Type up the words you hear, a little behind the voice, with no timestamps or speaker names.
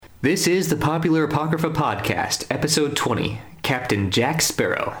This is the Popular Apocrypha Podcast, Episode 20, Captain Jack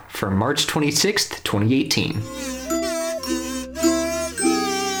Sparrow, from March 26th, 2018.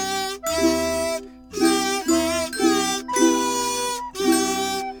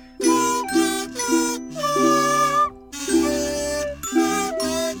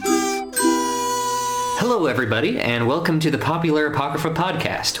 Hello, everybody, and welcome to the Popular Apocrypha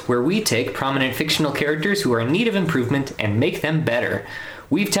Podcast, where we take prominent fictional characters who are in need of improvement and make them better.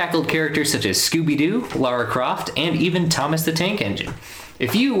 We've tackled characters such as Scooby-Doo, Lara Croft, and even Thomas the Tank Engine.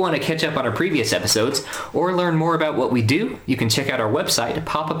 If you want to catch up on our previous episodes or learn more about what we do, you can check out our website,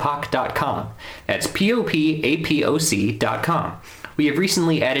 popapoc.com. That's popapoc.com. We have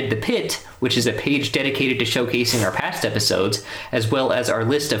recently added The Pit, which is a page dedicated to showcasing our past episodes, as well as our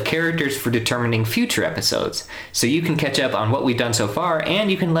list of characters for determining future episodes. So you can catch up on what we've done so far, and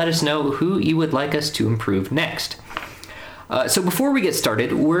you can let us know who you would like us to improve next. So before we get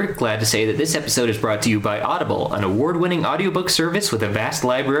started, we're glad to say that this episode is brought to you by Audible, an award-winning audiobook service with a vast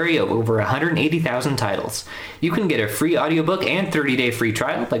library of over 180,000 titles. You can get a free audiobook and 30-day free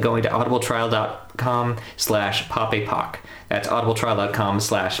trial by going to audibletrial.com/popapoc. That's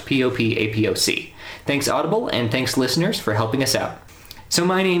audibletrial.com/popapoc. Thanks, Audible, and thanks, listeners, for helping us out. So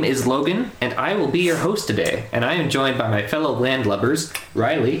my name is Logan, and I will be your host today, and I am joined by my fellow landlubbers,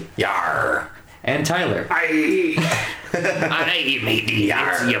 Riley. Yar. And Tyler. Aye, matey,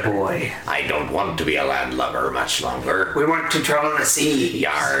 it's ya boy. I don't want to be a landlubber much longer. We want to travel the sea.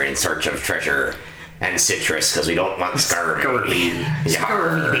 Yar, in search of treasure and citrus, because we don't want scurvy.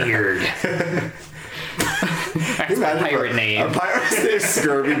 Scurvy beard. That's my pirate name. A pirate's name is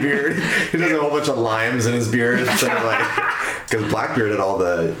Scurvy Beard. He does a whole bunch of limes in his beard instead of because Blackbeard had all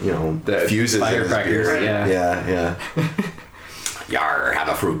the fuses in his beard. Yeah. Yar, have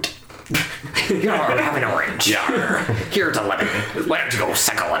a fruit. Yar, have an orange. Yar. Here's a lemon. Why don't you go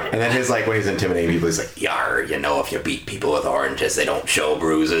suckle on it? And then his when he's intimidating people, he's like, Yar, you know, if you beat people with oranges, they don't show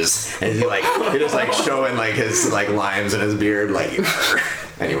bruises. and he just showing his limes in his beard, yar.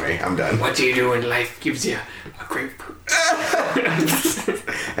 Anyway, I'm done. What do you do when life gives you a grapefruit?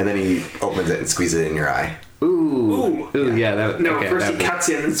 And then he opens it and squeezes it in your eye. Ooh, yeah. First he cuts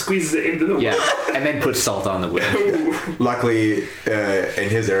in and squeezes it into the wood. Yeah, and then puts salt on the wood. Luckily, in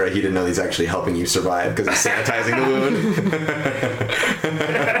his era, he didn't know he's actually helping you survive because he's sanitizing the wound.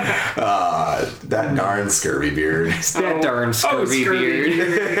 That darn Scurvy Beard. That darn scurvy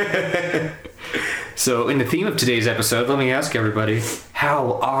beard. So, in the theme of today's episode, let me ask everybody,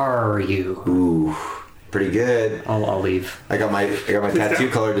 how are you? Ooh, pretty good. I'll leave. I got my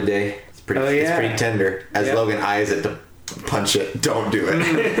tattoo color today. It's pretty tender. As Logan eyes it to punch it, don't do it.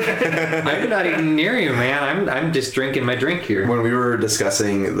 I'm not even near you, man. I'm just drinking my drink here. When we were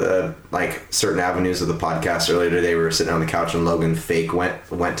discussing the certain avenues of the podcast earlier today, we were sitting on the couch and Logan fake went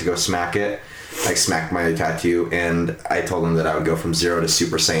to go smack it. Smacked my tattoo, and I told him that I would go from 0 to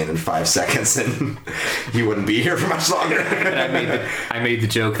Super Saiyan in 5 seconds, and he wouldn't be here for much longer. And I made the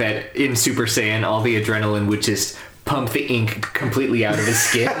joke that in Super Saiyan, all the adrenaline would just pump the ink completely out of his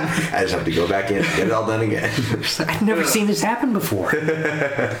skin. I just have to go back in and get it all done again. I've never seen this happen before.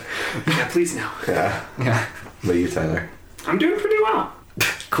 Yeah, please no. Yeah. What are you, Tyler? I'm doing pretty well.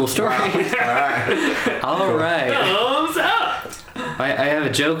 Cool story. Wow. All right. Thumbs up. I have a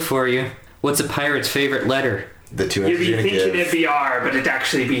joke for you. What's a pirate's favorite letter? The two You'd answers be you're gonna thinking give. it'd be R, but it'd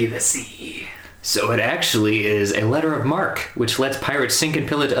actually be the C. So it actually is a letter of marque, which lets pirates sink and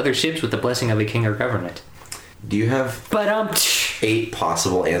pillage other ships with the blessing of a king or government. Do you have But 8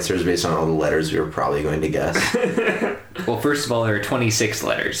 possible answers based on all the letters we were probably going to guess? Well, first of all, there are 26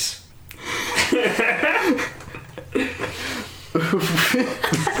 letters.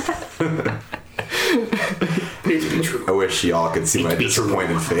 I wish y'all could see my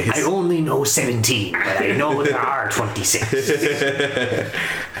disappointed face. I only know 17, but I know there are 26. I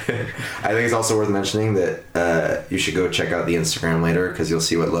think it's also worth mentioning that you should go check out the Instagram later because you'll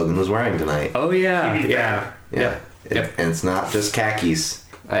see what Logan was wearing tonight. Oh, yeah. Yeah. Yep. And it's not just khakis.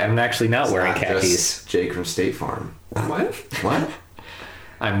 I'm actually not It's wearing not khakis. just Jake from State Farm. What? What?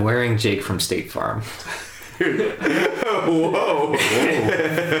 I'm wearing Jake from State Farm. Whoa.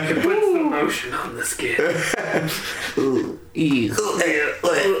 It puts the lotion on the skin.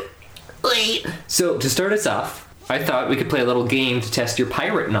 So, to start us off, I thought we could play a little game to test your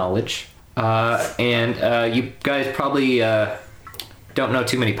pirate knowledge. And you guys probably don't know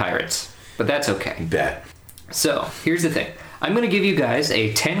too many pirates, but that's okay. Bet. So, here's the thing. I'm going to give you guys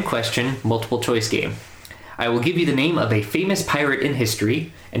a 10-question multiple-choice game. I will give you the name of a famous pirate in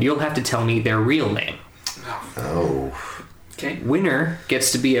history, and you'll have to tell me their real name. Oh. Okay. Winner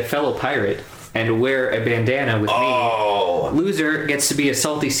gets to be a fellow pirate, and wear a bandana with me. Oh. Loser gets to be a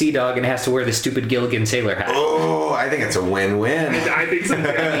salty sea dog and has to wear the stupid Gilligan sailor hat. Oh, I think it's a win-win. I think so. I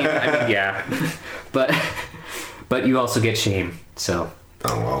mean, yeah. But you also get shame. So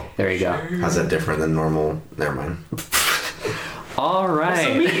Oh, well. there you go. How's that different than normal? Never mind. All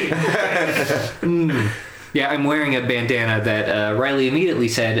right. Yeah, I'm wearing a bandana that Riley immediately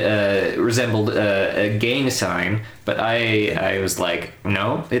said resembled a gang sign, but I was like,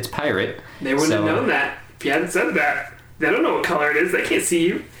 no, it's pirate. They wouldn't have known that if you hadn't said that. They don't know what color it is. They can't see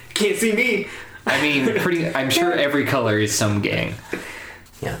you. Can't see me. I mean, I'm sure every color is some gang.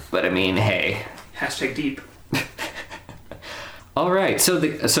 Yeah. But I mean, hey. Hashtag deep. All right. So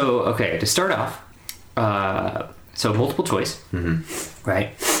okay, to start off, so multiple choice. Mm-hmm.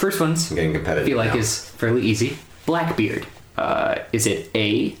 Right. First one's I'm getting competitive I feel like now. is fairly easy. Blackbeard. Is it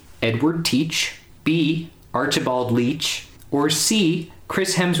A, Edward Teach, B, Archibald Leach, or C,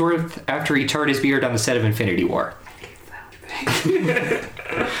 Chris Hemsworth after he tarred his beard on the set of Infinity War?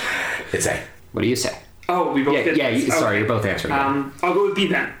 It's A. What do you say? Oh, we both Yeah, did yeah. this. Sorry, Okay. you're both answering. I'll go with B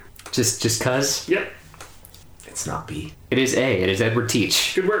then. Just cause Yep. It's not B. it is A. It is Edward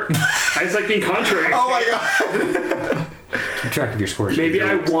Teach. Good work. I just like being contrary. Oh my god! Keep track of your scores. Maybe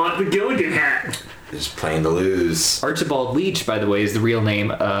I want the Gilligan hat. Just playing to lose. Archibald Leach, by the way, is the real name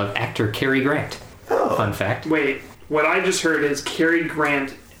of actor Cary Grant. Oh. Fun fact. Wait, what I just heard is Cary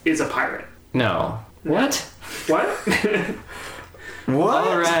Grant is a pirate. No. What? What? What?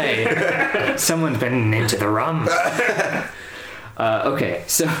 All right. Someone's been into the rum. Okay,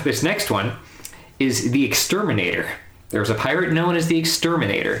 so this next one is the Exterminator. There was a pirate known as the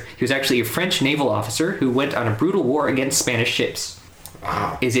Exterminator. He was actually a French naval officer who went on a brutal war against Spanish ships.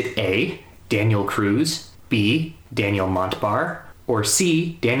 Wow. Is it A, Daniel Cruz, B, Daniel Montbar, or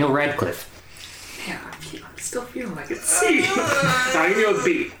C, Daniel Radcliffe? Man, I'm still feeling like it's C. I'm gonna go with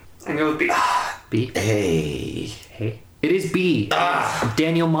B. I'm gonna go with B. B? A. Hey. It is B,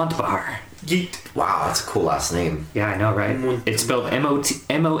 Daniel Montbar. Yeet. Wow, that's a cool last name. Yeah, I know, right? It's spelled Montbars.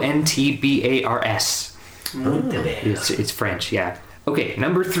 It's French, yeah. Okay,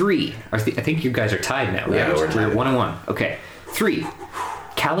 number 3. I think you guys are tied now, right? Yeah, we're tied. 1-1. Okay. 3.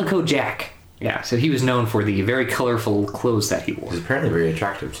 Calico Jack. Yeah, so he was known for the very colorful clothes that he wore. He's apparently very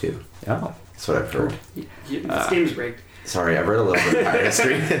attractive too. Oh. That's what I've heard. This game's rigged. Sorry, I've read a little bit of pirate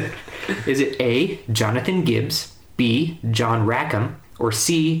history. Is it A, Jonathan Gibbs, B, John Rackham, or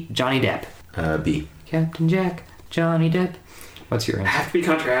C, Johnny Depp? B. Captain Jack, Johnny Depp. What's your I answer? have to be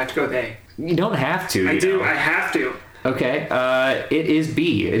contrary. I have to go with A. You don't have to. I you do. know. I have to. Okay, it is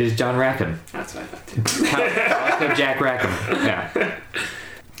B. It is John Rackham. That's what I thought too. Calico Jack Rackham. Yeah.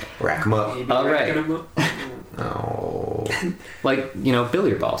 Rack 'em up. Maybe All right. racking 'em up. Oh. Like,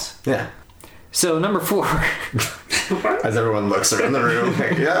 billiard balls. Yeah. So, number 4. As everyone looks around the room,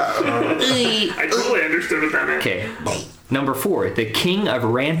 like, yeah. I totally understood what that meant. Okay. Number 4, the King of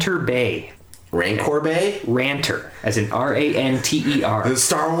Ranter Bay. Rancor Bay? Ranter, as in R-A-N-T-E-R. Is it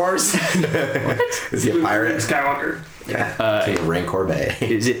Star Wars? Is he a pirate? Skywalker. Yeah. King of Rancor Bay.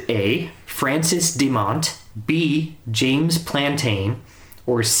 Is it A, Francis Demont, B, James Plantain,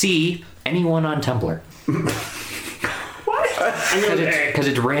 or C, anyone on Tumblr? What? I'm going with A. Because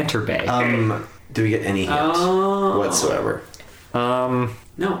it's Ranter Bay. Do we get any hint whatsoever?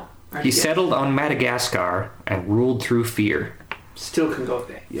 No. He settled on Madagascar and ruled through fear. Still can go with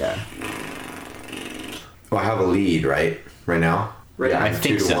A. Yeah. Well, I have a lead, right? Right now? Right. Yeah, I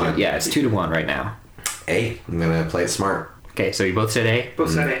think 2-1. so. Yeah, it's 2-1 right now. A. I'm gonna play it smart. Okay, so you both said A?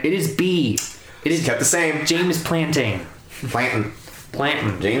 Both said A. It is B. It is Kept the same. James Plantain. Plantin.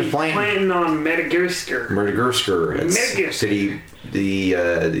 Plantain. James Plantin. Planting on Madagascar. Madagascar. Madagascar.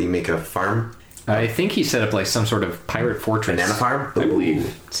 Did he make a farm? I think he set up like some sort of pirate fortress. Banana farm? I Ooh.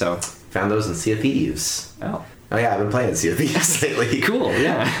 believe. So, Found those in Sea of Thieves. oh. Oh yeah, I've been playing Sea of Thieves lately. Cool,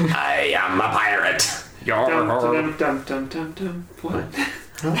 yeah. I am a pirate. Dum, dum, dum, dum, dum, dum. What?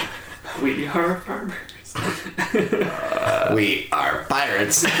 We are farmers. We are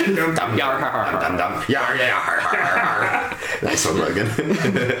pirates. Dum, Dum, Yar, dum, har, har, dum, dum. Yar, yar, har, har, har. Nice one, Logan.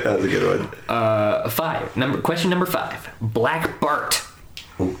 That was a good one. 5. Question number 5. Black Bart,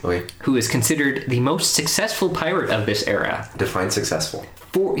 Ooh, wait. who is considered the most successful pirate of this era. Define successful.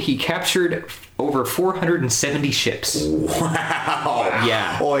 He captured over 470 ships. Wow.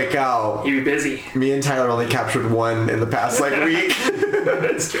 Yeah. Holy cow. You be busy. Me and Tyler only captured one in the past week.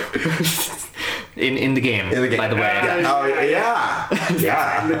 That's true. In the game, In the game. by the way. Oh yeah.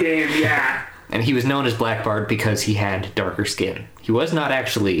 Yeah. The game, yeah. And he was known as Black Bart because he had darker skin. He was not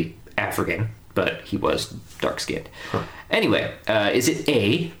actually African, but he was dark-skinned. Anyway, is it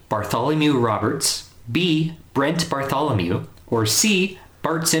A, Bartholomew Roberts, B, Brent Bartholomew, or C,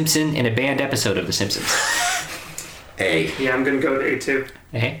 Bart Simpson in a banned episode of The Simpsons? A. Yeah, I'm gonna go with A too.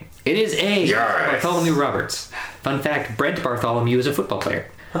 A. It is A. Yes. Bartholomew Roberts. Fun fact, Brent Bartholomew is a football player.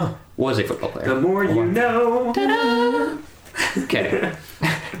 Was a football player. The more you know. Ta-da! Okay.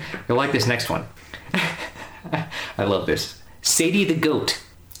 You'll like this next one. I love this. Sadie the Goat.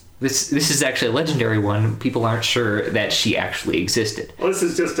 This is actually a legendary one. People aren't sure that she actually existed. Well, this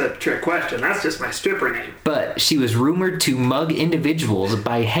is just a trick question. That's just my stripper name. But she was rumored to mug individuals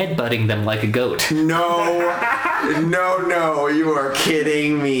by headbutting them like a goat. No, you are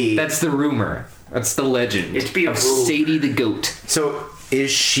kidding me. That's the rumor. That's the legend It's be a of rumor. Sadie the Goat. So,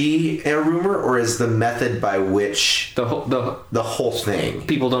 is she a rumor, or is the method by which The whole thing?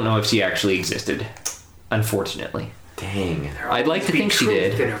 people don't know if she actually existed, unfortunately. Dang. I'd like to think she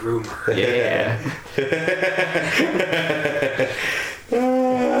Truth did. in a rumor. Yeah.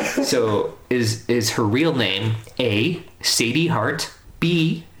 So is her real name A, Sadie Hart,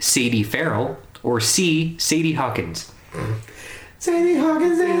 B, Sadie Farrell, or C, Sadie Hawkins? Sadie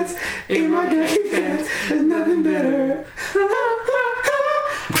Hawkins dance in my dirty pants. There's nothing better.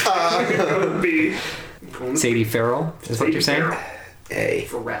 B. Sadie Farrell is what you're saying? A.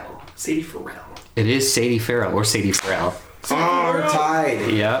 Farrell. Sadie Farrell. It is Sadie Farrell or Sadie Farrell. Oh, we're tied.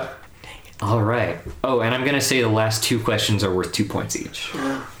 Yep. All right. Oh, and I'm going to say the last two questions are worth 2 points each.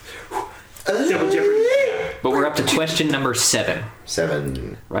 Double Jeopardy. But we're up to question number 7,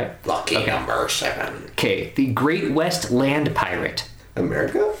 7. right? Lucky Okay. number 7. Okay. The Great West Land Pirate.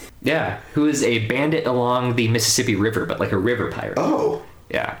 America? Yeah. Who is a bandit along the Mississippi River, but like a river pirate. Oh.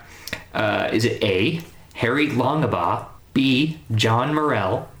 Yeah. Is it A, Harry Longabaugh, B, John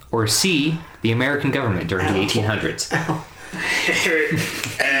Morrell, or C, the American government during the 1800s?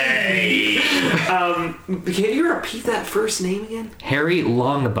 Can you repeat that first name again? Harry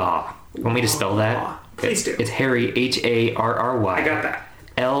Longabaugh. You want me to spell that? Please do. It's Harry, Harrry. I got that.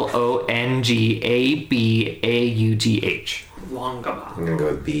 Longabaugh. Longaba. I'm gonna go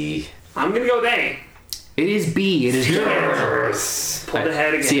with B. I'm gonna go with A. It is B. It is Pulled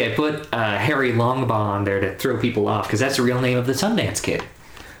ahead again. See, I put Harry Longabaugh on there to throw people off because that's the real name of the Sundance Kid.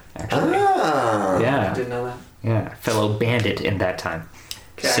 Actually, Ah. yeah, Didn't know that. yeah, fellow bandit in that time.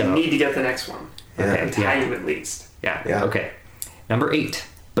 Okay, So- I need to get the next one. Yeah. Okay, tie you at least. Yeah. Yeah. Okay. Number 8.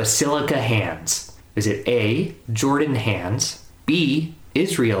 Basilica hands. Is it A, Jordan hands, B,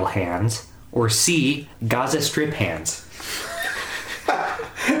 Israel hands, or C, Gaza Strip hands?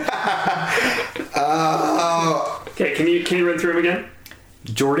 Okay, can you run through them again?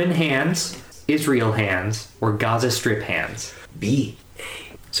 Jordan hands, Israel hands, or Gaza Strip hands? B.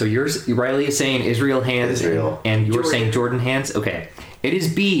 So Riley is saying Israel hands, Israel. and you're Jordan. saying Jordan hands? Okay. It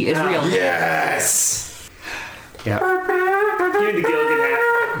is B, Israel hands. Yes. Yeah. Give me the Gilligan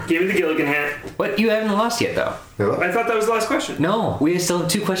hat. Give me the Gilligan hat. What? You haven't lost yet, though. I thought that was the last question. No, we still have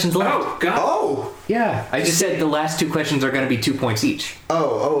 2 questions left. Oh, God. Oh. Yeah, I just said the last 2 questions are going to be 2 points each.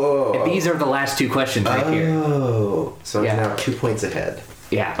 Oh. These are the last 2 questions right here. Oh. So Yeah. I'm now 2 points ahead.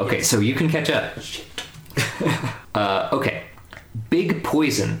 Yeah, okay, so you can catch up. Okay. Big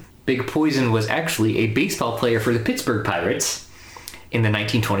Poison. Big Poison was actually a baseball player for the Pittsburgh Pirates in the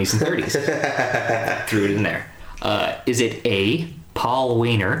 1920s and 30s. Threw it in there. Is it A, Paul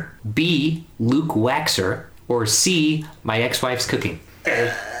Wainer, B, Luke Waxer, or C, My Ex-Wife's Cooking?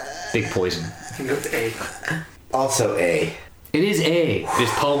 Big Poison. I can go with A. Also A. It is A. It is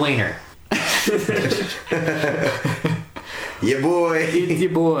Paul Wainer. Yeah, boy. It's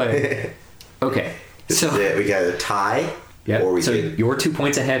your boy. Okay, This is it. We got a tie. Yep. Or we So did. you're 2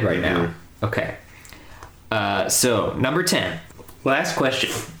 points ahead right now. Okay. So number 10. Last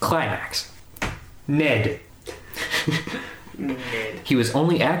question. Climax. Ned. Ned. He was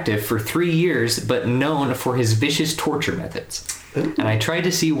only active for 3 years, but known for his vicious torture methods. And I tried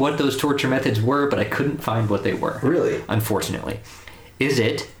to see what those torture methods were, but I couldn't find what they were. Really? Unfortunately. Is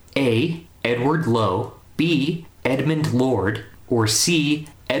it A, Edward Lowe, B, Edmund Lord, or C,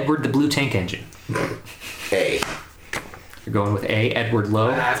 Edward the Blue Tank Engine? A. You're going with A, Edward Lowe,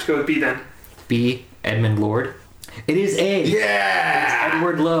 I have to go with B then. B, Edmund Lord. It is A. Yeah.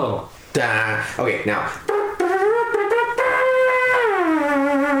 Edward Lowe. Okay, now.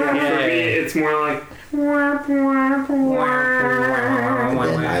 Yeah, for Yay. me, it's more like. Then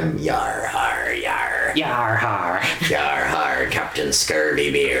I'm yar har yar. Yar har. Yar har, Captain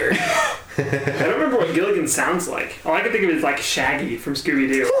Scurvy Beard. I don't remember what Gilligan sounds like. All I can think of is like Shaggy from Scooby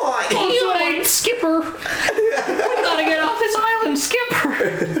Doo. You ain't Skipper. We gotta get off this island,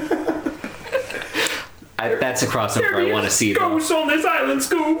 Skipper. That's a crossover I want to see, though. Ghosts on this island,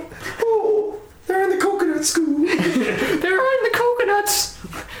 Scoop. Oh, they're in the coconut school. They're in the coconuts.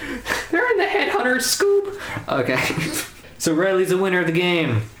 They're in the headhunters scoop. Okay. So Riley's the winner of the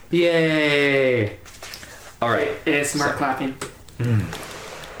game. Yay! All right. ASMR clapping.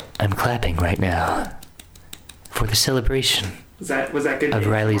 I'm clapping right now for the celebration Was that good? of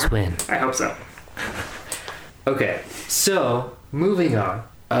ASMR? Riley's win. I hope so. Okay, so moving on.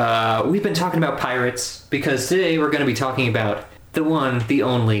 We've been talking about pirates because today we're going to be talking about the one, the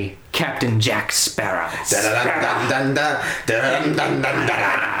only Captain Jack Sparrow.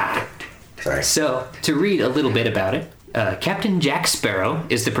 Sorry. So, to read a little bit about it, Captain Jack Sparrow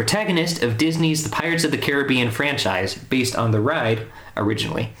is the protagonist of Disney's The Pirates of the Caribbean franchise, based on the ride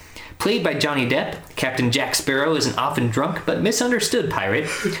originally. Played by Johnny Depp, Captain Jack Sparrow is an often drunk but misunderstood pirate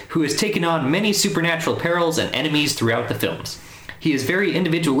who has taken on many supernatural perils and enemies throughout the films. He is very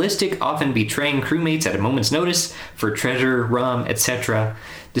individualistic, often betraying crewmates at a moment's notice for treasure, rum, etc.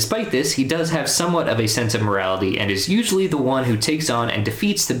 Despite this, he does have somewhat of a sense of morality and is usually the one who takes on and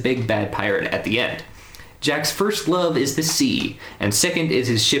defeats the big bad pirate at the end. Jack's first love is the sea, and second is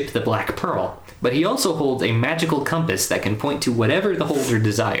his ship, the Black Pearl. But he also holds a magical compass that can point to whatever the holder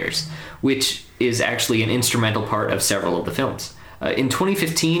desires, which is actually an instrumental part of several of the films. In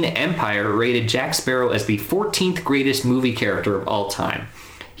 2015, Empire rated Jack Sparrow as the 14th greatest movie character of all time.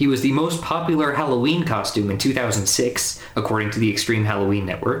 He was the most popular Halloween costume in 2006, according to the Extreme Halloween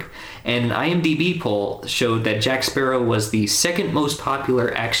Network, and an IMDb poll showed that Jack Sparrow was the second most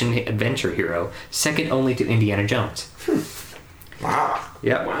popular action-adventure hero, second only to Indiana Jones. Wow.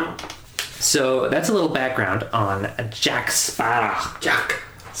 Yep. Wow. So that's a little background on Jack Sparrow. Jack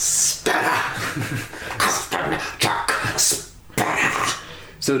Sparrow. Jack Sparrow.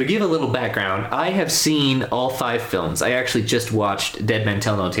 So to give a little background, I have seen all 5 films. I actually just watched Dead Men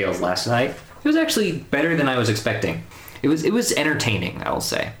Tell No Tales last night. It was actually better than I was expecting. It was entertaining, I will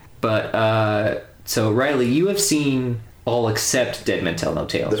say. But so Riley, you have seen all except Dead Men Tell No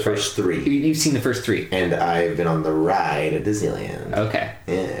Tales. The first 3. You've seen the first 3. And I've been on the ride at Disneyland. Okay.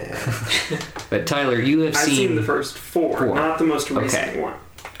 Yeah. But Tyler, you have I've seen the first 4, not the most recent Okay. one.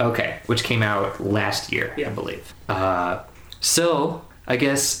 Okay, which came out last year, I believe. So I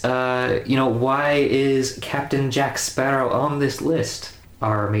guess why is Captain Jack Sparrow on this list,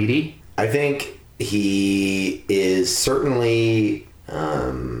 our matey? I think he is certainly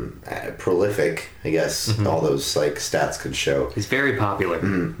prolific, I guess all those like stats could show. He's very popular.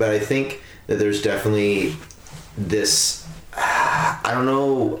 But I think that there's definitely this, I don't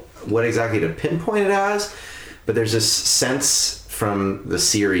know what exactly to pinpoint it as, but there's this sense from the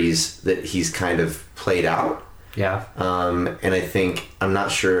series that he's kind of played out. Yeah. And I think, I'm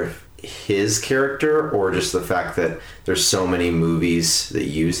not sure if his character or just the fact that there's so many movies that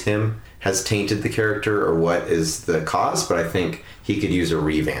use him has tainted the character, or what is the cause, but I think he could use a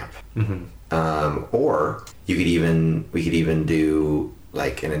revamp. Or we could even do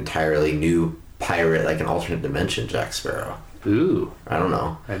like an entirely new pirate, like an alternate dimension Jack Sparrow. Ooh, I don't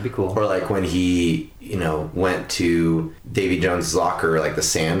know. that'd be cool. Or like when he, went to Davy Jones' locker, like the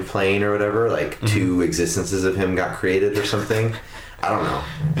sand plane or whatever, like 2 existences of him got created or something. I don't know.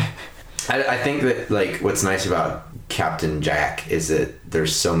 I think that like what's nice about Captain Jack is that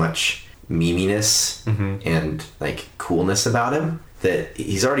there's so much meminess and like coolness about him that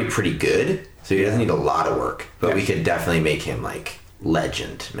he's already pretty good, so he doesn't need a lot of work. But we could definitely make him like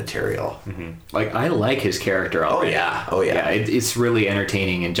legend material. Like, I like his character already. Oh yeah. It's really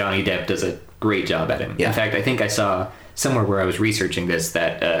entertaining, and Johnny Depp does a great job at him. Yeah. In fact, I think I saw somewhere where I was researching this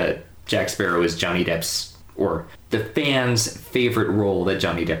that Jack Sparrow is Johnny Depp's, or the fans' favorite role that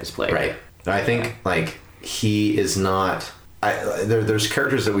Johnny Depp has played. Right. I think like he is not. There's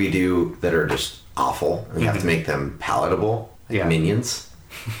characters that we do that are just awful, and we have to make them palatable, like minions.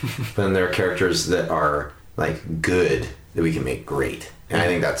 But then there are characters that are like good that we can make great, and I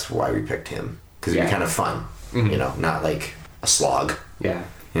think that's why we picked him, because it'd be kind of fun, not like a slog. Yeah.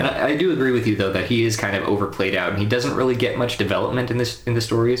 And I do agree with you, though, that he is kind of overplayed out, and he doesn't really get much development in the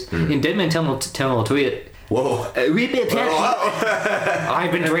stories. In Dead Men Tell No Tales. Whoa. I've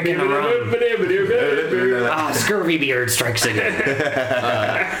been drinking the rum. Scurvy beard strikes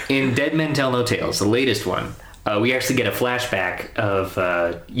again. In Dead Men Tell No Tales, the latest one, we actually get a flashback of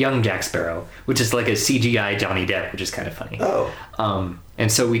young Jack Sparrow, which is like a CGI Johnny Depp, which is kind of funny.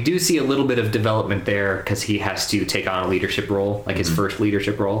 And so we do see a little bit of development there because he has to take on a leadership role, like his first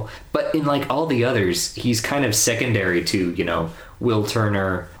leadership role. But in like all the others, he's kind of secondary to, Will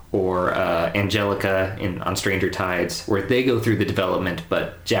Turner or Angelica on Stranger Tides, where they go through the development,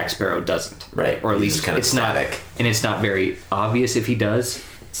 but Jack Sparrow doesn't. Right. Or at He's least kind of it's static. not, and it's not very obvious if he does.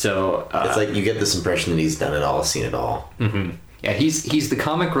 So It's like you get this impression that he's done it all, seen it all. yeah, he's the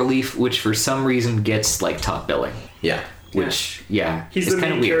comic relief, which for some reason gets like top billing. Yeah. which He's is the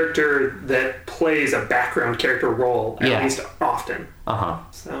kind of main weird. character that plays a background character role, at least often.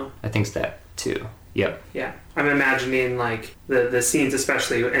 So, I think that too. Yep. yeah. I'm imagining, like, the scenes,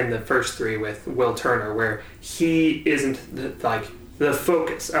 especially in the first three with Will Turner, where he isn't, the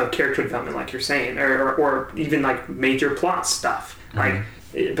focus of character development, like you're saying, or even, like, major plot stuff. Like,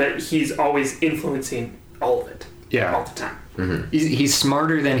 but he's always influencing all of it. Yeah. All the time. He's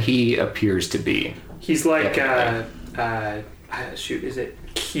smarter than he appears to be. He's like, Definitely. is it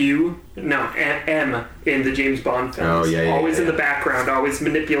Q? No, M in the James Bond films. Oh, yeah, always in the background, always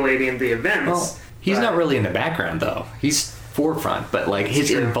manipulating the events. Well, he's not really in the background though. He's forefront, but like his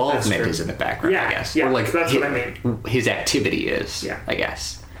true. involvement That's true. is in the background, Yeah, I guess. yeah, Or like that's his, what I mean. His activity is, Yeah. I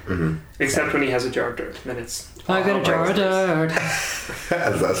guess. Except when he has a jar of dirt, then it's. I got a jar of dirt.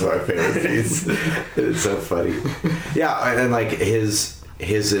 That's my favorite piece. It's so funny. Yeah, and like his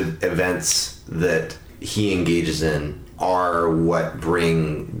events that he engages in are what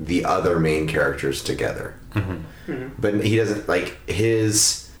bring the other main characters together. But he doesn't, like,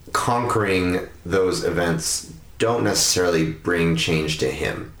 his conquering those events don't necessarily bring change to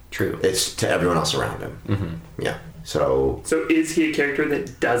him. True. It's to everyone else around him. Yeah. So So is he a character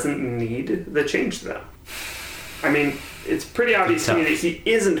that doesn't need the change, though? I mean, it's pretty obvious to me that he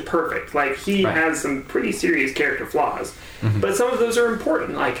isn't perfect. Like, he Right. has some pretty serious character flaws. But some of those are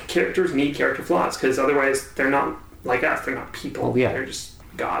important. Like, characters need character flaws, because otherwise they're not like us. They're not people. Well, yeah. They're just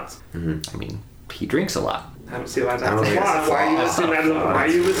gods. I mean, he drinks a lot. I don't see why that's I don't a think it's flaw. a Why are you flaw. listing that as a flaw? Why are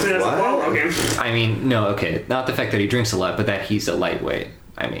you listing it as a flaw, What? Logan? I mean, no, okay, not the fact that he drinks a lot, but that he's a lightweight.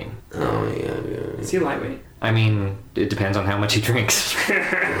 I mean, Is he lightweight? it depends on how much he drinks.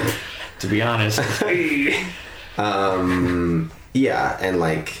 To be honest, Hey. yeah, and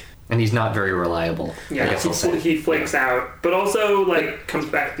like and he's not very reliable. I Yeah, guess I'll say. he flakes out, but also like comes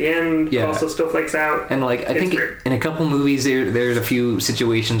back at the end. Yeah. Also still flakes out. And like I It's think weird. in a couple movies there's a few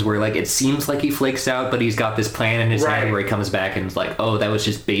situations where like it seems like he flakes out, but he's got this plan in his Right. head where he comes back and it's like, oh, that was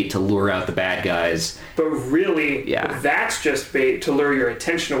just bait to lure out the bad guys. But really, Yeah. that's just bait to lure your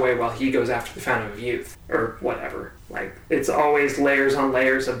attention away while he goes after the Fountain of Youth or whatever. Like, it's always layers on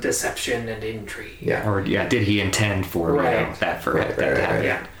layers of deception and intrigue. yeah. Or did he intend for Right. that to right, happen? right.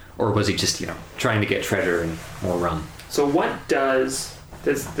 Yeah. Or was he just trying to get treasure and more rum? So what does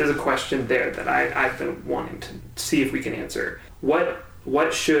there's a question there that I've been wanting to see if we can answer.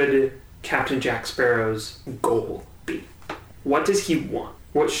 What should Captain Jack Sparrow's goal be? What does he want?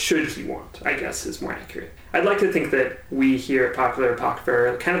 What should he want, I guess, is more accurate. I'd like to think that we here at Popular Apocrypha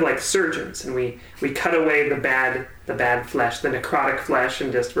are kind of like surgeons, and we cut away the bad flesh, the necrotic flesh,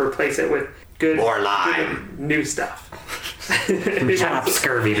 and just replace it with good, More lime. good new stuff. Shut up,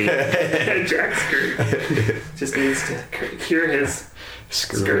 scurvy bee. Jack Scurvy just needs to cure his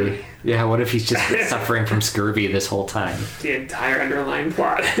scurvy. Yeah, what if he's just been suffering from scurvy this whole time? The entire underlying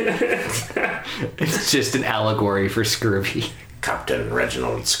plot. It's just an allegory for scurvy. Captain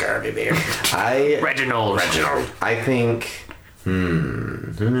Reginald Scurvybeard. Reginald. I think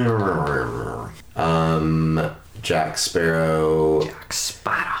Jack Sparrow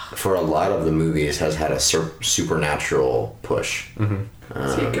Sparrow. for a lot of the movies has had a supernatural push.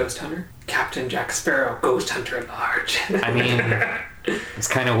 Is he a ghost hunter? Captain Jack Sparrow, ghost hunter at large. I mean, it's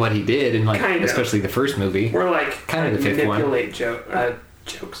kind of what he did in like, Kind of. especially the first movie. Or like Kind of the fifth one. manipulate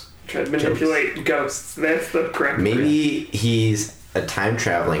jokes. Try to manipulate ghosts. That's the correct word. Maybe he's a time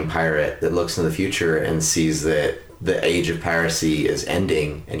traveling pirate that looks in the future and sees that the age of piracy is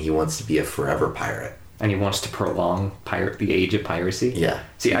ending and he wants to be a forever pirate. And he wants to prolong the age of piracy. Yeah.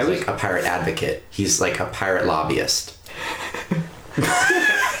 See, he's I was like a pirate advocate. He's like a pirate lobbyist.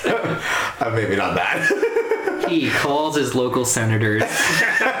 Maybe not that. he calls his local senators.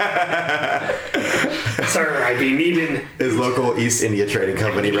 Sir, I be needing. His local East India Trading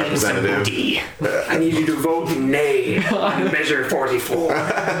Company representative. D. I need you to vote nay on Measure 44.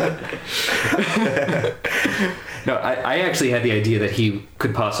 No, I actually had the idea that he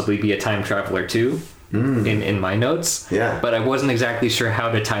could possibly be a time traveler too. In my notes. Yeah. But I wasn't exactly sure how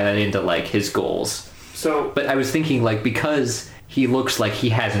to tie that into like his goals. So, But I was thinking like because he looks like he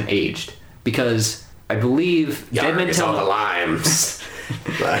hasn't aged. Because I believe Yarg is all the limes.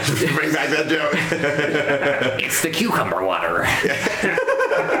 Bring back that joke. It's the cucumber water.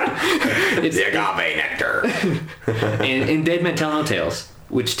 it's The agave nectar. in Dead Men Tell No Tales,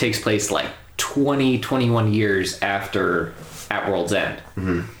 which takes place like 21 years after At World's End.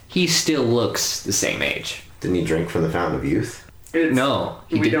 He still looks the same age. Didn't he drink from the Fountain of Youth? No,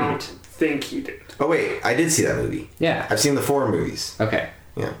 he we didn't. don't think he did. Oh wait, I did see that movie. Yeah. I've seen the 4 movies. Okay.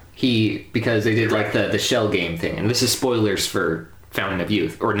 Yeah. Because they did like the shell game thing, and this is spoilers for Fountain of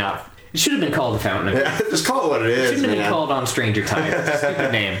Youth, or not. It should have been called the Fountain of Youth. Just call it what it is, Shouldn't have been man. called On Stranger Tides. It's a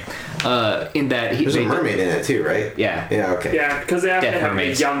stupid name. In that There's a mermaid in it too, right? Yeah. Yeah, okay. Yeah, because they have Death to have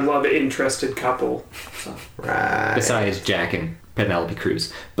mermaids. a young love interested couple. So, Right. Besides Jack and Penelope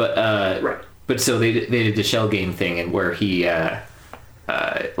Cruz, but right. But so they did the shell game thing, and where he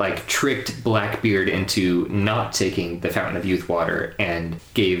like tricked Blackbeard into not taking the Fountain of Youth water and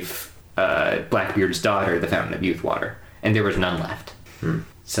gave Blackbeard's daughter the Fountain of Youth water, and there was none left.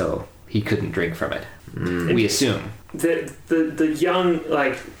 So he couldn't drink from it. We assume. The young,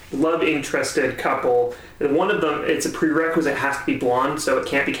 like, love interested couple, one of them, it's a prerequisite, has to be blonde, so it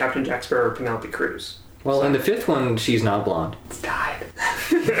can't be Captain Jack Sparrow or Penelope Cruz. Well, in the fifth one, she's not blonde. Died.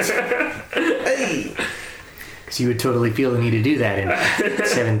 Hey! Because you would totally feel the need to do that in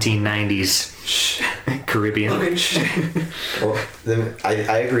 1790s Caribbean. Well, then I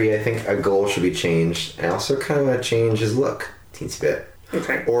agree. I think a goal should be changed. I also kind of want to change his look. Teensy bit.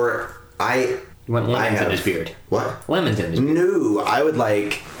 Okay. Or You want lemons have- in his beard. What? Lemons in his beard. No, I would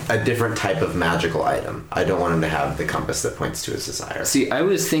like a different type of magical item. I don't want him to have the compass that points to his desire. See, I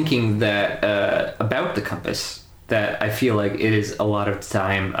was thinking that about the compass, that I feel like it is a lot of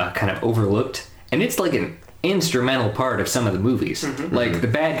time kind of overlooked, and it's like an instrumental part of some of the movies. Like the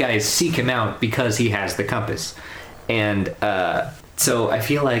bad guys seek him out because he has the compass, and so I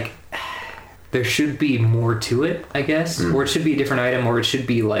feel like there should be more to it, I guess, or it should be a different item, or it should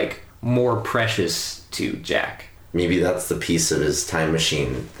be like more precious to Jack. Maybe that's the piece of his time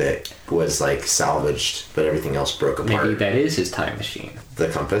machine that was like salvaged, but everything else broke apart. Maybe that is his time machine. The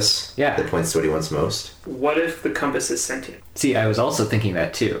compass? Yeah. That points to what he wants most? What if the compass is sentient? See, I was also thinking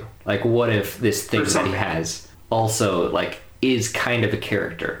that too. Like, what if this thing Or that he something. has also like is kind of a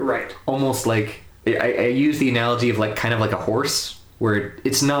character? Right. Almost like I use the analogy of like kind of like a horse, where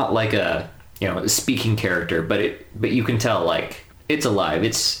it's not like a a speaking character, but you can tell like it's alive.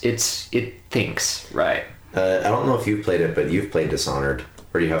 It thinks, right? I don't know if you've played it, but you've played Dishonored,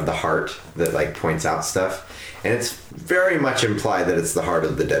 where you have the heart that like points out stuff, and it's very much implied that it's the heart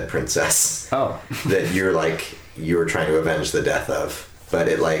of the dead princess Oh, that you're trying to avenge the death of, but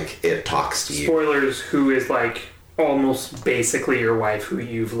it talks to you. Spoilers, who is like almost basically your wife who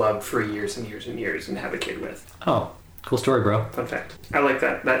you've loved for years and years and years and have a kid with. oh, cool story, bro. Fun fact. I like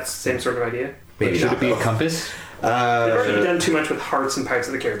that. That's the same sort of idea. Maybe Should not, it be a though. compass? They've already done too much with hearts and Pirates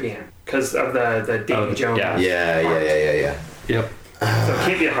of the Caribbean because of the Davy Jones. yeah. Yeah. Yep. So it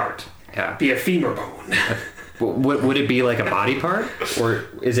can't be a heart. Yeah. Be a femur bone. Would it be like a body part, or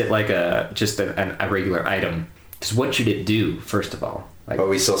is it like just a regular item? Just what should it do first of all? Like, Are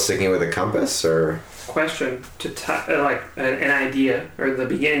we still sticking with a compass, or Question to like an idea or the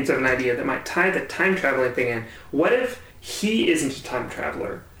beginnings of an idea that might tie the time traveling thing in. What if he isn't a time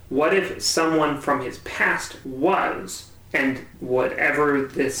traveler? What if someone from his past was, and whatever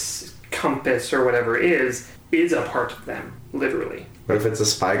this compass or whatever is a part of them, literally? what if it's a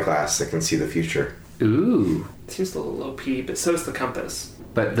spyglass that can see the future? ooh. Seems a little OP, but so is the compass.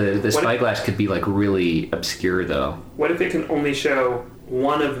 But the spyglass could be like really obscure though. What if it can only show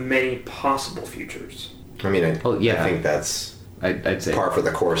one of many possible futures? I mean, I yeah. think that's I'd say. par for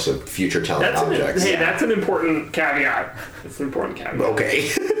the course of future telling objects. That's an important caveat. It's an important caveat. Okay.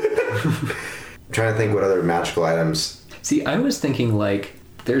 I'm trying to think what other magical items. See, I was thinking like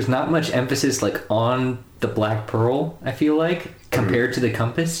there's not much emphasis like on the Black Pearl, I feel like, compared to the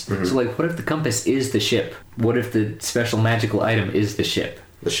compass. So like what if the compass is the ship? What if the special magical item is the ship?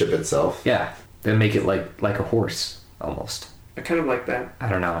 The ship itself. Yeah. Then make it like a horse almost. I kind of like that. I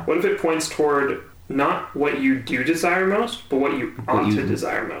don't know. What if it points toward not what you do desire most, but what you ought you- to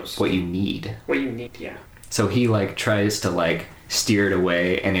desire most? What you need. What you need, yeah. So he like tries to like steer it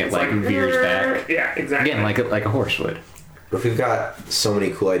away and it It's like veers back. Yeah, exactly. Again, like a horse would. But if we've got so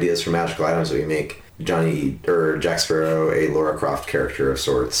many cool ideas for magical items that we make Jack Sparrow a Lara Croft character of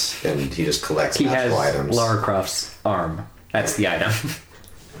sorts, and he just collects He has magical items. Lara Croft's arm. That's the item.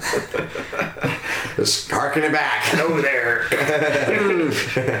 Just harken it back. over there.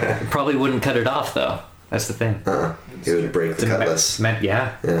 Probably wouldn't cut it off though. That's the thing. It would break the cutlass.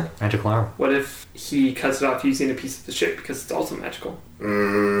 Yeah. Magical arm. What if he cuts it off using a piece of the ship because it's also magical?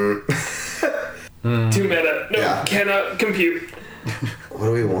 Too meta. No, Yeah. cannot compute. What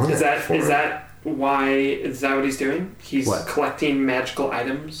do we want? Is it for? that why? Is that what he's doing? He's What? collecting magical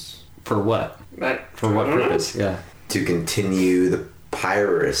items. For what? For what I don't know. purpose? Yeah. to continue the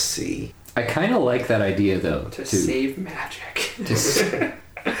piracy? I kind of like that idea though. To save magic.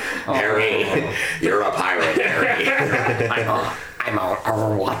 Harry, you're a pirate, Harry. I'm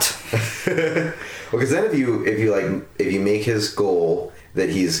a what? Well, because then if you make his goal that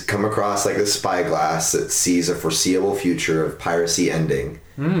he's come across like this spyglass that sees a foreseeable future of piracy ending,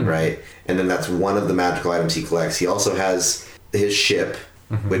 right? And then that's one of the magical items he collects. He also has his ship,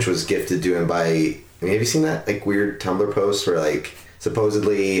 which was gifted to him by... I mean, have you seen that like weird Tumblr post where like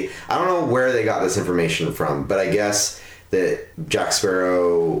supposedly... I don't know where they got this information from, but I guess that Jack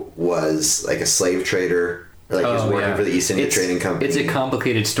Sparrow was like a slave trader. Like he was working for the East India Trading Company. It's a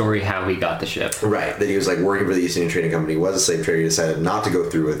complicated story how he got the ship. Right, that he was like working for the East Indian Trading Company, was a slave trader, he decided not to go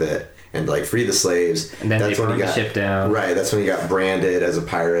through with it and like free the slaves. And then that's they when burned the ship down. Right, that's when he got branded as a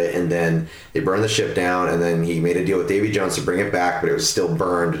pirate, and then they burned the ship down, and then he made a deal with Davy Jones to bring it back, but it was still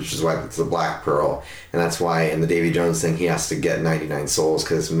burned, which is why it's the Black Pearl. And that's why in the Davy Jones thing he has to get 99 souls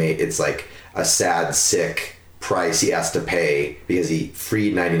because it's like a sad, sick price he has to pay because he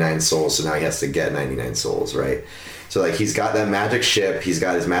freed 99 souls, so now he has to get 99 souls, right? So like he's got that magic ship, he's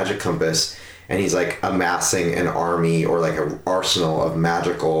got his magic compass, and he's like amassing an army or like an arsenal of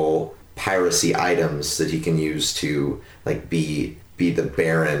magical piracy items that he can use to like be the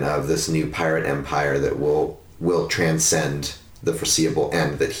baron of this new pirate empire that will transcend the foreseeable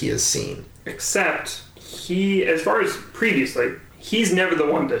end that he has seen. Except he, as far as previously, he's never the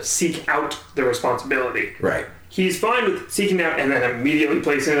one to seek out the responsibility. Right. He's fine with seeking it out and then immediately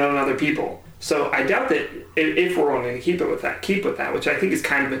placing it on other people. So I doubt that if we're only going to keep with that, which I think is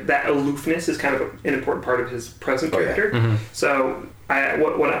kind of, that aloofness is kind of an important part of his present character. Mm-hmm. So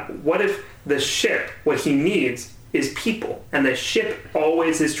what if the ship, what he needs is people, and the ship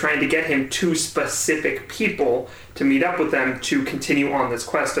always is trying to get him to specific people to meet up with them to continue on this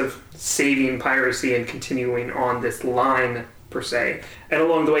quest of saving piracy and continuing on this line per se. And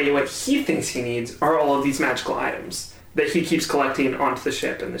along the way, what he thinks he needs are all of these magical items that he keeps collecting onto the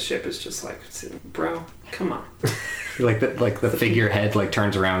ship, and the ship is just like, bro, come on. like the figurehead like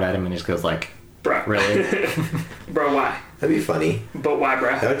turns around at him and just goes like, Bro. really? Bro, why? That'd be funny. But why,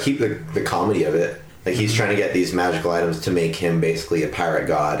 bro? That would keep the comedy of it. Like he's trying to get these magical items to make him basically a pirate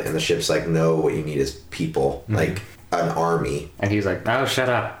god, and the ship's like, no, what you need is people, like an army. And he's like, oh, shut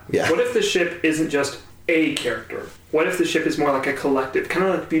up. Yeah. What if the ship isn't just a character? What if the ship is more like a collective, kind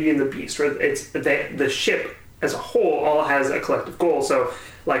of like Beauty and the Beast, where it's the ship as a whole all has a collective goal? So,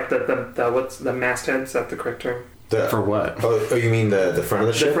 like the what's the masthead? Is that the correct term? For what? Oh, you mean the front of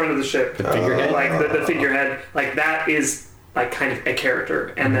the ship? The front of the ship. The figurehead? Like the figurehead. Like that is like kind of a character,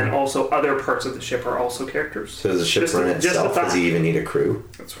 and then also other parts of the ship are also characters. So does the ship Just run a- just a itself? thought. Does he even need a crew?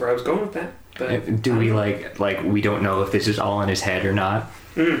 That's where I was going with that. But Do we like we don't know if this is all in his head or not?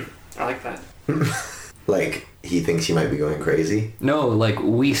 I like that. Like he thinks he might be going crazy? No, like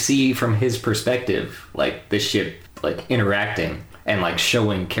we see from his perspective, like the ship like interacting and like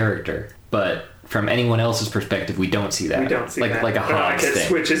showing character, but from anyone else's perspective, we don't see that. We don't see like that. like a But, Hobbs it thing.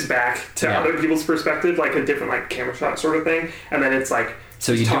 switches back to Yeah. other people's perspective, like a different like camera shot sort of thing, and then it's like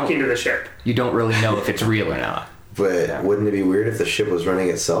So you talking don't- to the ship. You don't really know if it's real or not. But Yeah. wouldn't it be weird if the ship was running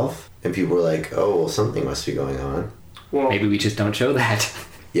itself and people were like, oh, well, something must be going on? Well, Maybe we just don't show that.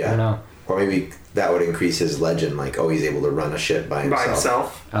 Yeah. I don't know. Or maybe that would increase his legend, like, oh, he's able to run a ship by himself. by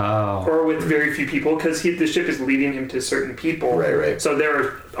himself, Oh. or with very few people, because the ship is leading him to certain people. Right. So there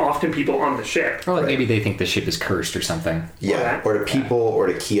are often people on the ship. Or like Right. maybe they think the ship is cursed or something. Yeah, or to people or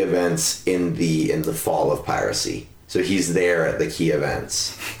to key events in the fall of piracy. So he's there at the key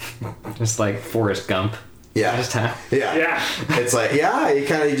events. Just like Forrest Gump. Yeah. Just have. Yeah. Yeah. It's like, he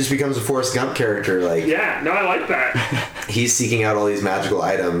just becomes a Forrest Gump character. Like, Yeah, no, I like that. he's seeking out all these magical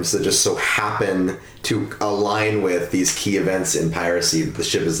items that just so happen to align with these key events in piracy that the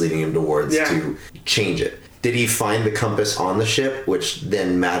ship is leading him towards Yeah. to change it. Did he find the compass on the ship, which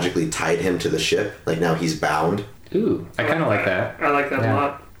then magically tied him to the ship? Like now he's bound? Ooh, I kind of like that. I like that Yeah. a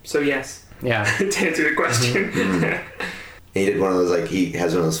lot. So yes, Yeah. to answer your question. And he did one of those, like, he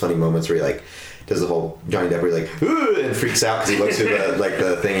has one of those funny moments where he, like, does the whole Johnny Depp where he, like, "Ooh," and freaks out because he looks through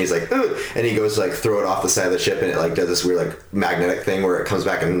the thing, he's like, "Ooh," and he goes to, like, throw it off the side of the ship, and it, like, does this weird, like, magnetic thing where it comes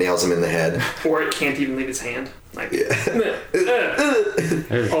back and nails him in the head. Or it can't even leave his hand. Like,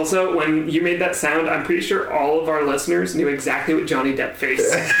 Also, when you made that sound, I'm pretty sure all of our listeners knew exactly what Johnny Depp face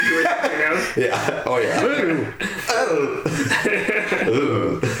you were, Yeah. Oh, yeah.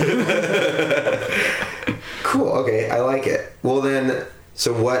 Ooh. Cool. Okay. I like it. Well, then,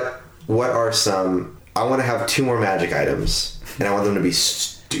 so what are some... I want to have 2 more magic items, and I want them to be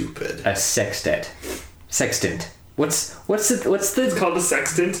stupid. A sextet. Sextant. What's It's the called the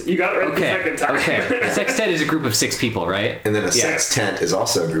sextant. You got it right the second time. Okay. A sextet is a group of 6 people, right? And then a sex tent is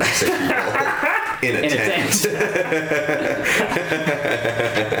also a group of 6 people in a tent.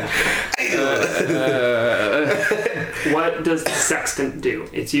 What does the sextant do?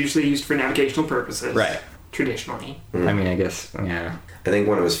 It's usually used for navigational purposes. Right. traditionally. I mean, I guess, yeah. I think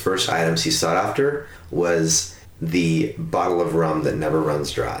one of his first items he sought after was the bottle of rum that never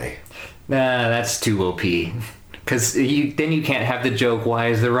runs dry. Nah, that's too OP. Because then you can't have the joke, why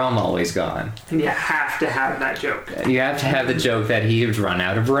is the rum always gone? And you have to have that joke You have to have the joke that he's run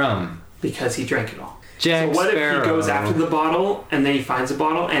out of rum. because he drank it all. Jack So what Sparrow. if he goes after the bottle and then he finds a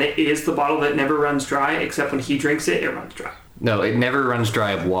bottle and it is the bottle that never runs dry, except when he drinks it, it runs dry. No, it never runs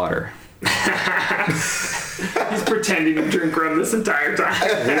dry of water. He's pretending to drink rum this entire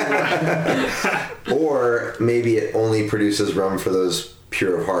time. Or maybe it only produces rum for those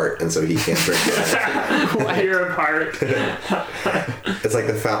pure of heart, and so he can't drink it. You're apart. It's like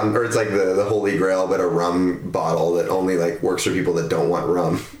the fountain, or it's like the Holy Grail, but a rum bottle that only like works for people that don't want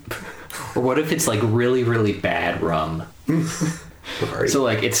rum. Or what if it's like really, really bad rum? Sorry. So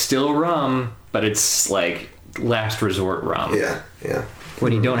like it's still rum, but it's like last resort rum. Yeah.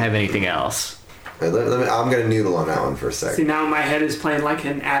 When you don't have anything else. I'm gonna noodle on that one for a See, second. now my head is playing like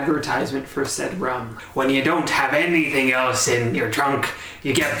an advertisement for said rum. When you don't have anything else in your trunk,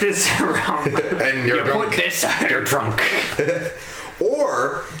 you get this rum. And you're drunk. this in your trunk.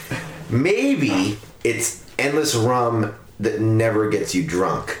 Or maybe it's endless rum that never gets you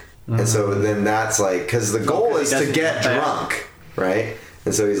drunk. And so then that's like, because the goal is to doesn't get want that. drunk, right?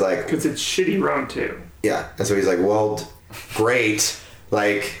 And so he's like, Because it's shitty rum, too. yeah. And so he's like, well, great.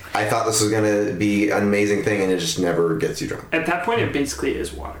 Like, I thought this was going to be an amazing thing, and it just never gets you drunk. At that point, it basically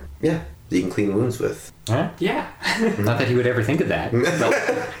is water. Yeah. You can clean wounds with. Huh? Yeah. Not that he would ever think of that.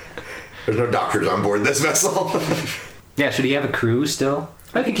 But, There's no doctors on board this vessel. yeah, should he have a crew still?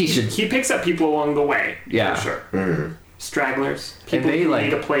 I think he should. He picks up people along the way. Yeah. For sure. Stragglers. People they, who like-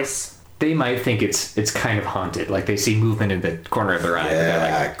 need a place. They might think it's kind of haunted. Like they see movement in the corner of their eye.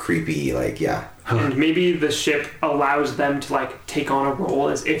 They're like, Creepy, like, yeah. And maybe the ship allows them to like take on a role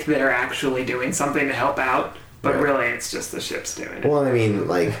as if they're actually doing something to help out, but Right. really it's just the ship's doing it. Well, I mean,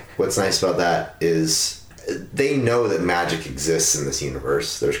 like, what's nice about that is they know that magic exists in this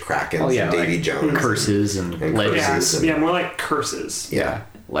universe. There's Krakens and Davy like Jones. curses and And legends. yeah, curses. yeah, more like curses. Yeah,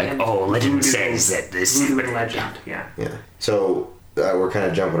 Like And Oh, legend voodoo- says that this. voodoo and legend. Yeah. yeah. So we're kind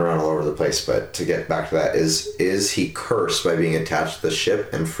of jumping around all over the place, but to get back to that, is he cursed by being attached to the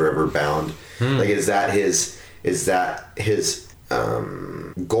ship and forever bound? Like, is that his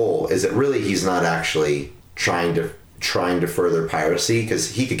goal? Is it really he's not actually trying to further piracy,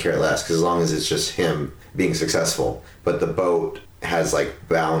 because he could care less, because as long as it's just him being successful, but the boat has like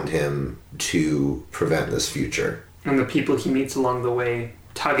bound him to prevent this future. And the people he meets along the way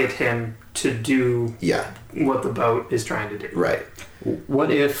tug at him to do Yeah, what the boat is trying to do. right.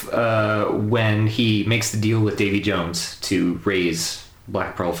 what if when he makes the deal with Davy Jones to raise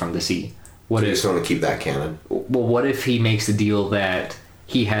Black Pearl from the sea? What So you if just want to keep that canon. what if he makes the deal that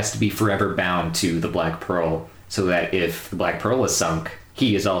he has to be forever bound to the Black Pearl, so that if the Black Pearl is sunk,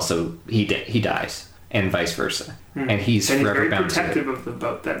 he is also he dies, and vice versa, and he's And he's forever very bound to it. protective of the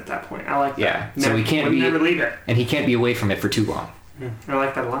boat at that point. I like that. Yeah, so Never, he can't would be never leave it. and he can't be away from it for too long. I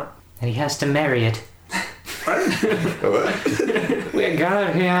like that a lot. And he has to marry it. What? We got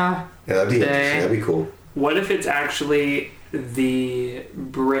it here. Yeah, that'd be Dang. interesting. That'd be cool. What if it's actually the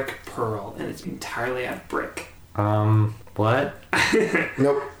brick pearl and it's entirely out of brick? What?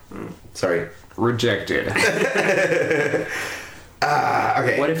 Nope. Sorry. Rejected.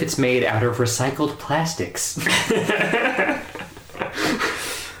 Okay. What if it's made out of recycled plastics?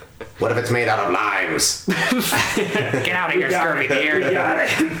 What if it's made out of limes? Get out of here, scurvy beard.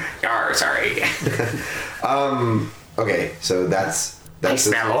 Arr, sorry. Okay, so that's I his,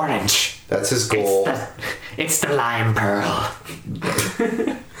 smell orange. that's his goal. It's the lime pearl.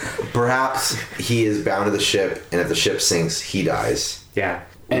 Perhaps he is bound to the ship, and if the ship sinks, he dies. Yeah.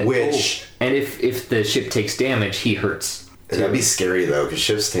 And if the ship takes damage, he hurts. That'd be scary though, because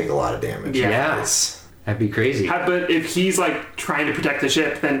ships take a lot of damage. Yeah. It's- That'd be crazy. But if he's like trying to protect the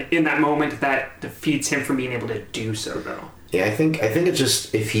ship, then in that moment that defeats him from being able to do so, though. yeah, I think it's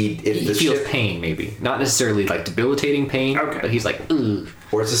just if He the feels ship, pain, maybe not necessarily like debilitating pain, Okay. but he's like, ugh.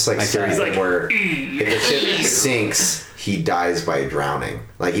 or it's just like scary he's thing like, where if the ship sinks, he dies by drowning.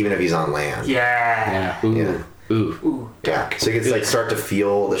 Like even if he's on land. Yeah. Yeah. Ooh. Yeah. Ooh. Ooh. Yeah. So you can like start to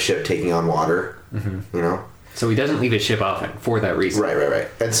feel the ship taking on water. Mm-hmm. You know. So he doesn't leave his ship often for that reason. Right.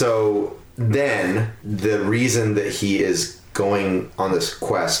 And so then the reason that he is going on this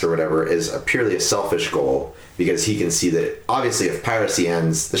quest or whatever is purely a selfish goal, because he can see that obviously if piracy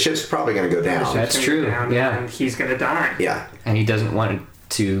ends, the ship's probably going to go down. That's Gonna true, go down yeah. And he's gonna die. Yeah. And he doesn't want it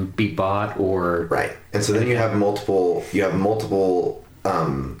to be bought or Right. And so then you have multiple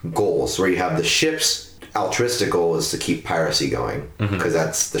goals where you have the ship's altruistic goal is to keep piracy going because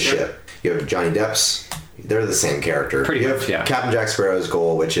that's the ship. You have Johnny Depp's they're the same character. Pretty you much, have yeah. Captain Jack Sparrow's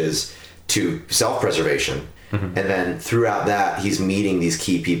goal, which is to self-preservation. And then throughout that, he's meeting these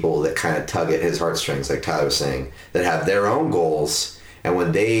key people that kind of tug at his heartstrings, like Tyler was saying, that have their own goals. And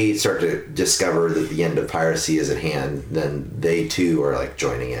when they start to discover that the end of piracy is at hand, then they too are like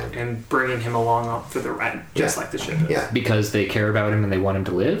joining in. And bringing him along up for the ride, just like the ship is. Yeah. Because they care about him and they want him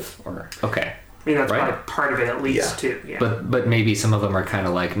to live? Or okay. I mean, that's Right. probably part of it at least, Yeah. too. Yeah. But maybe some of them are kind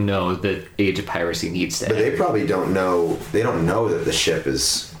of like, no, the age of piracy needs to But end. they probably don't know. They don't know that the ship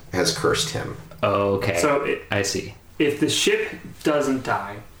has cursed him. Oh, okay. So I see. if the ship doesn't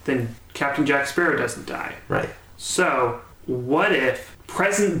die, then Captain Jack Sparrow doesn't die. Right. So, what if,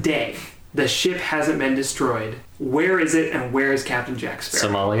 present day, the ship hasn't been destroyed? Where is it, and where is Captain Jack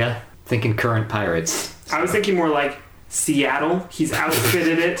Sparrow? Somalia? Thinking current pirates. I was thinking more like Seattle. He's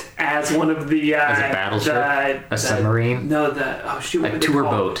outfitted it as one of the... As a battleship? A submarine? No, the... Oh, shoot, what A are they tour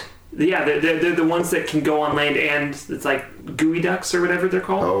called? boat. Yeah, they're the ones that can go on land, and it's like gooey ducks or whatever they're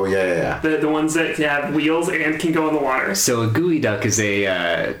called. Oh yeah. The ones that have wheels and can go in the water. So a gooey duck is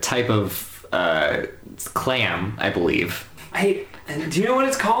a type of clam, I believe. Hey, do you know what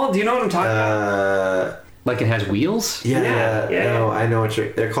it's called? Do you know what I'm talking about? Like it has wheels? Yeah. No, I know what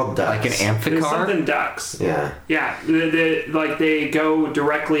they're called ducks. Like an There's amphicar? something ducks. Yeah. Yeah, like they go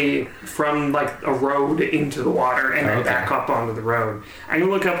directly from like a road into the water and then Okay. back up onto the road. I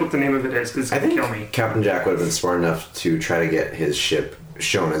can look up what the name of it is because I it's gonna think kill me. Captain Jack would have been smart enough to try to get his ship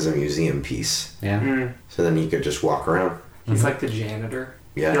shown as a museum piece, Yeah. so then he could just walk around. He's like the janitor.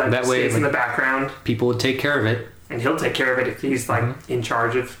 Yeah. He like That way, stays in the like- background, People would take care of it. and he'll take care of it if he's like in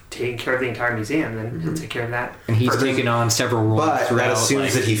charge of taking care of the entire museum. Then he'll take care of that. And he's First. taken on several roles But throughout. that assumes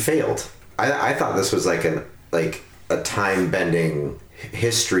like, that he failed. I thought this was like a time bending,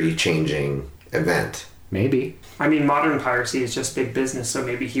 history changing event. Maybe. I mean, modern piracy is just big business, so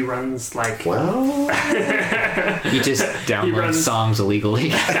maybe he runs like. Well, He just downloads runs- songs illegally.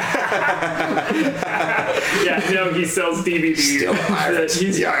 Yeah, no, he sells DVDs. Still a pirate. that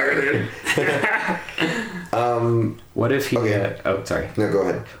he's Yeah. pirated. What if he... Okay. oh, sorry. no, go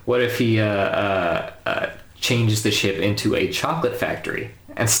ahead. What if he changes the ship into a chocolate factory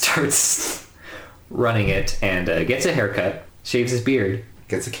and starts running it and gets a haircut, shaves his beard.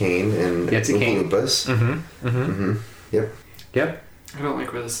 Gets a cane and Gets a cane. Oompa Loompas. Yep. Yep. I don't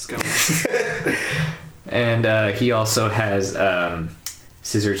like where this is going. And he also has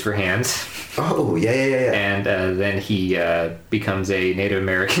scissors for hands. Oh, yeah. And then he becomes a Native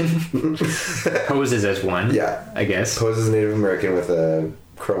American. Poses as one, Yeah. I guess. Poses Native American with a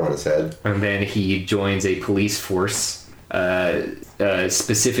crow on his head. And then he joins a police force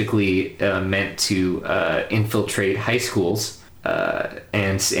specifically meant to infiltrate high schools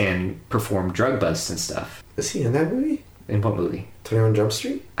and perform drug busts and stuff. Is he in that movie? In what movie? 21 Jump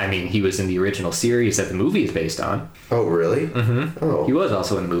Street? I mean, he was in the original series that the movie is based on. Oh, really? Mm-hmm. Oh. He was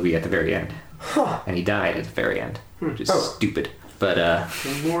also in the movie at the very end. Huh. And he died at the very end, which is Oh. stupid. But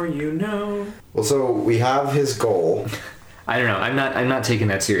The more you know. Well, so we have his goal. I don't know. I'm not taking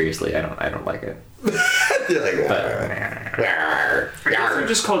that seriously. I don't like it. You're like, But I guess they're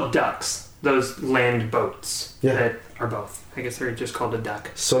just called ducks. Those land boats Yeah. that are both. I guess they're just called a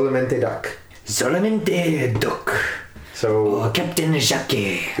duck. Solamente Duck. Solamente Duck. So Captain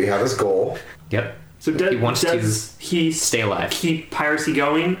Jacques. we have his goal. yep. So He wants does he Stay alive. keep piracy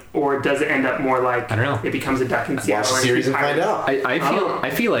going, or does it end up more like I don't know. it becomes a duck in Watch Seattle? the series and find out. I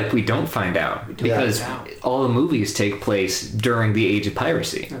feel like we don't find out because find out. all the movies take place during the age of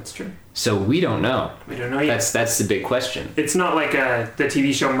piracy, That's true. so we don't know. We don't know yet. That's the big question. It's not like the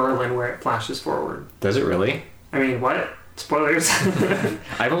TV show Merlin where it flashes forward. Does it really? I mean, what? Spoilers.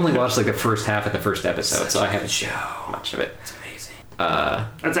 I've only watched like the first half of the first episode, so I haven't seen much of it. It's amazing. Uh,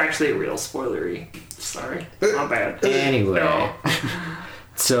 That's actually a real spoilery. Sorry, not bad. anyway, No.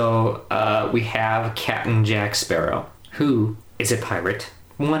 so we have Captain Jack Sparrow, who is a pirate,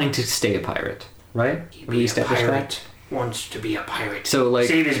 wanting to stay a pirate, right? We established that. Wants to be a pirate. So like,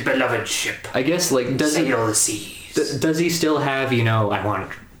 Save his beloved ship. I guess like does he Sail the seas. does he still have I want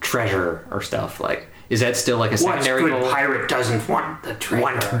treasure or stuff like? Is that still like a What secondary good goal? pirate doesn't want the treasure?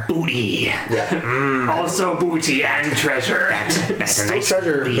 Want booty. Yeah. Also booty and treasure. That's a Still nice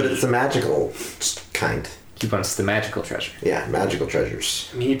treasure, booty. but it's the magical kind. He wants the magical treasure. Yeah, magical treasures.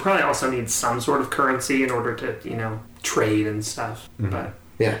 I mean, he probably also needs some sort of currency in order to, trade and stuff. But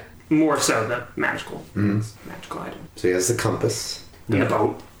Yeah. more so the magical item. So he has the compass And the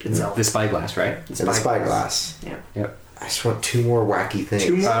boat itself. The spyglass, right? and the spyglass. Yeah. Yep. I just want two more wacky things.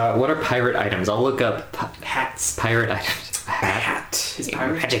 Two more? What are pirate items? I'll look up Hats. pirate items. A hat. His A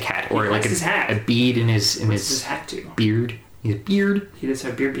pirate magic hat, He or has like his hat. a bead in his What's his hat to? beard. His beard. He does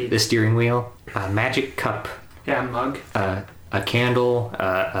have beard The beads. steering wheel. A magic cup. Yeah, mug, A candle.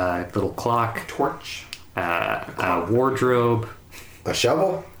 A little clock. torch. A wardrobe. A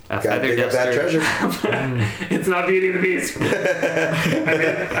shovel. A Gotta feather dig up that duster. treasure. It's not Beauty and the Beast.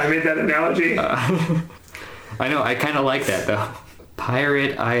 I made that analogy. I know. I kind of like that though.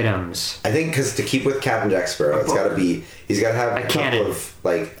 Pirate items. I think because to keep with Captain Jack Sparrow, it's got to be. He's got to have a cannon. couple of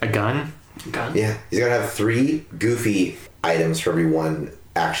like. A gun. Gun. Yeah, he's got to have 3 goofy items for every one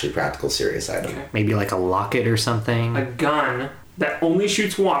actually practical serious item. Okay. Maybe like a locket or something. A gun that only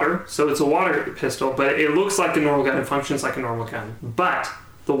shoots water, so it's a water pistol, but it looks like a normal gun and functions like a normal gun. But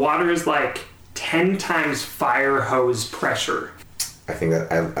the water is like 10 times fire hose pressure. I think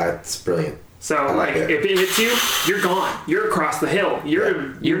that's brilliant. So I like like it. if it hits you, you're gone. You're across the hill.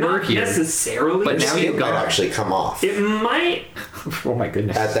 You're You not work here. necessarily. But now It you've might got. actually come off it might. Oh my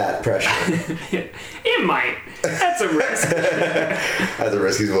goodness. at that pressure. It might. That's a risk. That's a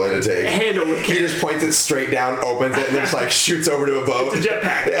risk he's willing to take. Handle with He care. just points it straight down, opens it, and then just like shoots over to a boat. It's a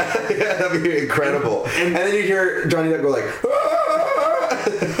jetpack. Yeah, that'd be incredible. And then you hear Johnny Depp go like,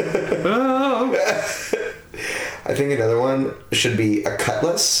 Oh. I think another one should be a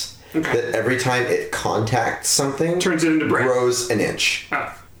cutlass Okay. that every time it contacts something, Turns it into bread. grows an inch.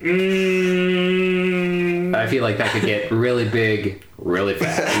 Oh. I feel like that could get really big, really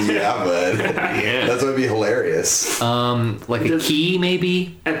fast. Yeah, bud. Yeah. That's what would be hilarious. Like a Does- key,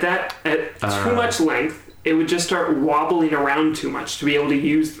 maybe. At too much length, it would just start wobbling around too much to be able to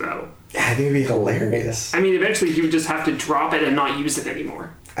use though. Yeah, I think it'd be hilarious. I mean, eventually he would just have to drop it and not use it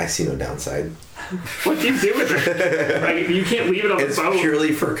anymore. I see no downside. What do you do with it? Like, you can't leave it on It's the boat.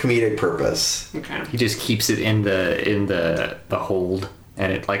 purely for comedic purpose. Okay. He just keeps it in the hold,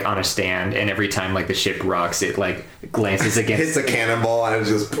 and it like on a stand. And every time like the ship rocks, it like glances Hits against. a cannonball and it's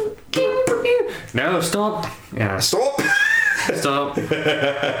just No, stop. Yeah, stop. stop.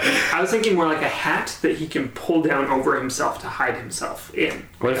 I was thinking more like a hat that he can pull down over himself to hide himself in.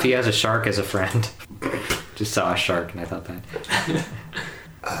 What if he has a shark as a friend? Just saw a shark, and I thought that.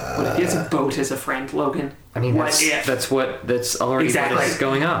 What if he has a boat as a friend, Logan? I mean, What if? that's already Exactly. what is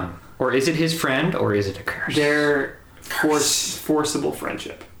going on. Or is it his friend, or is it a curse? They're forcible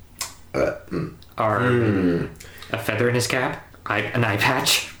friendship. Or a feather in his cap, an eye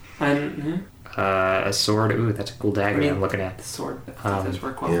patch, And a sword. Ooh, that's a cool dagger I mean- I'm looking at. the sword does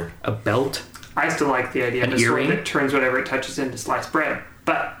work well. Yeah. A belt. I still like the idea of An a sword earring? that turns whatever it touches into sliced bread.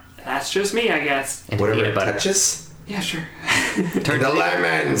 But that's just me, I guess. And Whatever peanut it butter. touches. Yeah, sure. Turn The to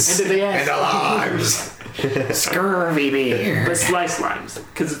lemons. Into the And the limes. scurvy beer. But sliced limes,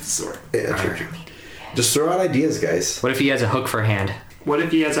 because it's a sword. Yeah, true. Just throw out ideas, guys. What if he has a hook for a hand? What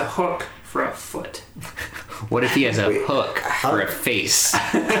if he has a hook for a foot? What if he has a Wait, hook for a face?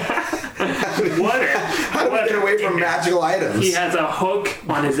 What if, How do we get away from magical items? he has a hook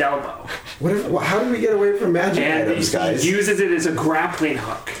on his elbow? How do we get away from magic And items, guys? he uses it as a grappling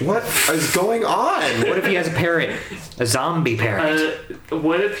hook. What is going on? What if he has a parrot? A zombie parrot?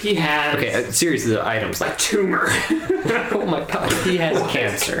 What if he has Okay, seriously, the items. a Like, tumor? oh my god, he has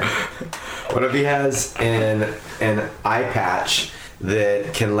cancer. What if he has an eye patch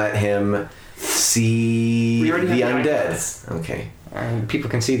that can let him see We already the have the undead? Okay. People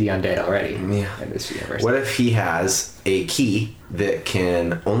can see the undead already Yeah. in this universe. What if he has a key that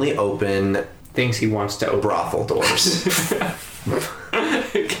can only open Things he wants to open. brothel doors?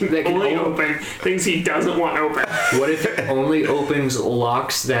 Can only open things he doesn't want open. What if it only opens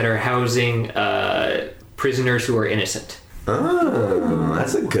locks that are housing prisoners who are innocent? Oh,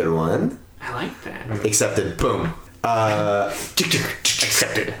 that's a good one. I like that. Accepted. Boom.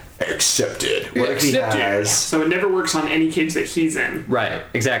 Accepted. Accepted. What if he Accepted. has? So it never works on any cage that he's in, Right,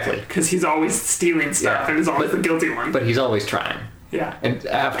 exactly. because he's always stealing stuff Yeah. and is always the guilty one. But he's always trying. Yeah. And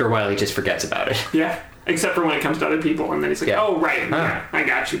after a while, he just forgets about it. Yeah. Except for when it comes to other people, and then he's like, Yeah. "Oh right, yeah, I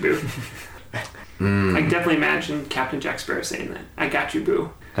got you, boo." I can definitely imagine Captain Jack Sparrow saying that. "I got you,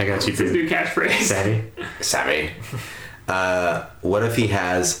 boo." I got you, It's his new catchphrase. Daddy. Savvy. What if he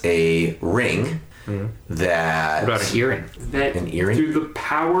has a ring that? What about an earring? That An earring? through the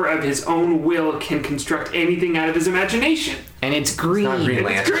power of his own will can construct anything out of his imagination. And it's green. not green.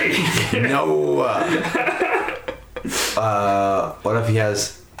 It's great. No. What if he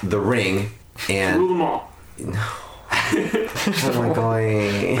has the ring Rule and? them all. How am I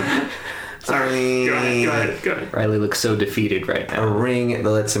going? Sorry. Go ahead. Riley looks so defeated right A now. ring that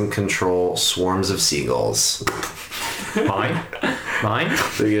lets him control swarms of seagulls. Mine? Mine?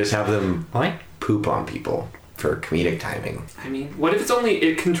 So you just have them Mine? poop on people for comedic timing. I mean, what if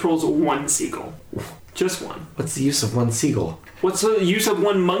it controls one seagull? Just one. What's the use of one seagull? What's the use of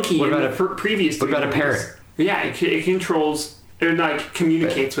one monkey What in about the previous What three about a movies? parrot? Yeah, it controls, or like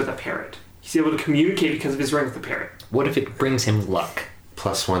communicates with a parrot. He's able to communicate because of his ring with the parrot. What if it brings him luck?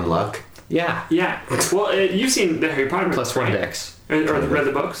 +1 luck. Yeah. Yeah. Well, you've seen the Harry Potter movies, +1 right? dex. Or read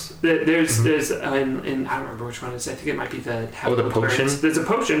the books. There's in I don't remember which one it is. I think it might be the potion? There's a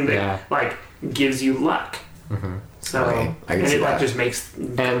potion that like gives you luck. So Okay, I can and see it like that. just makes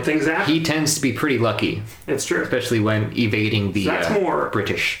And things happen. he tends to be pretty lucky, It's true. especially when evading the So that's more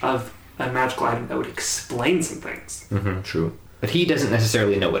British. of a magical item that would explain some things. True. But he doesn't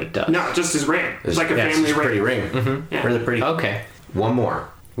necessarily know what it does. No, just his ring. It's like a yeah, it's family It's a ring. pretty ring. Yeah. Really pretty. Okay. One more.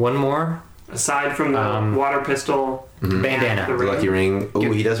 One more. Aside from the water pistol, Bandana. the The lucky ring.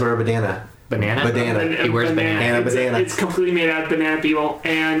 Ooh, he does wear a bandana. Banana? Banana. He wears banana. Banana. It's completely made out of banana peel,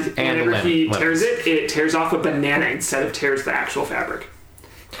 and whenever he tears it, it tears off a banana instead of tears the actual fabric.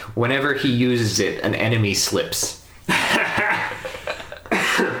 Whenever he uses it, an enemy slips.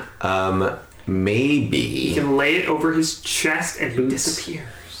 You Maybe. can lay it over his chest, and he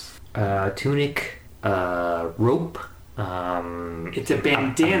disappears. Tunic, rope, It's a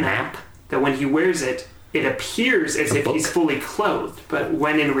bandana map. that when he wears it, it appears as A if he's book. fully clothed, but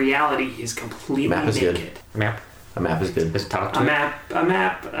when in reality he's completely Map is good. naked. map. A map is good. Does it talk to A it?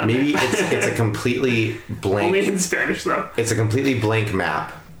 map. Maybe it's a completely blank. Only in Spanish though. It's a completely blank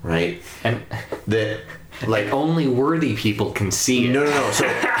map, right? And That like only worthy people can see it. no. So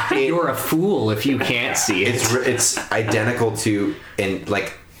You're a fool if you can't see it. it's identical to an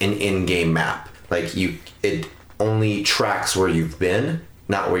in-game map. Like it only tracks where you've been,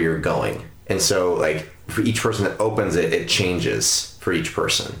 not where you're going. And so like for each person that opens it, it changes for each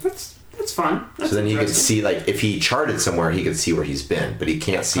person. That's fun. That's So then you could interesting. see like if he charted somewhere, he could see where he's been, but he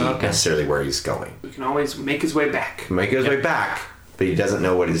can't see Okay. necessarily where he's going. He can always make his way back, Make his way back, but he doesn't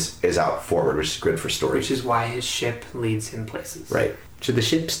know what is out forward, which is good for story. which is why his ship leads him places. Right. Should the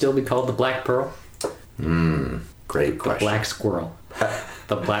ship still be called the Black Pearl? Great The question. Black Squirrel?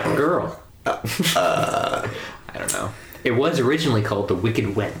 The Black Girl? I don't know. It was originally called the Wicked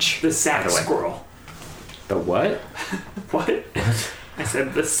Wench. The sack by the way. squirrel. The what? What? I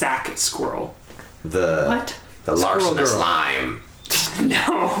said the sack squirrel. The What? the Squirrel larcenous girl. lime.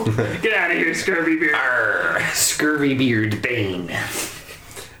 No. Get out of here, scurvy beard. Scurvy Beard Bane.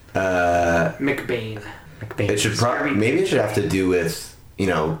 McBain. McBain. It should maybe it should have to do with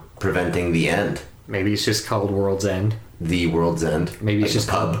preventing the end, Maybe it's just called World's End. the world's end. Maybe it's Like just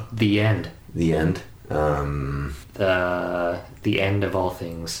the pub. called The End. The end. The end of all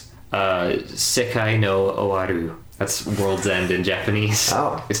things. Sekai no Owaru. That's World's End in Japanese.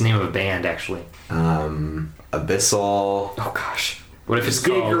 Oh. It's the name of a band, actually. Abyssal. Oh, gosh. What if it's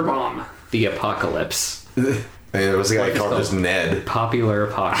Jaeger called bomb. The Apocalypse? And there was a guy What is called called? just Ned. Popular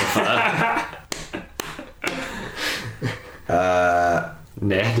Apocrypha.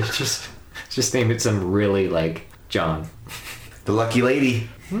 Ned. Just name it some really, like, John. The lucky lady.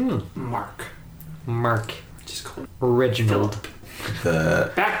 Mark. Mark. Just call him Reginald.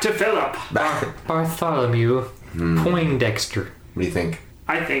 The Back to Philip. Bartholomew. Poindexter. what do you think?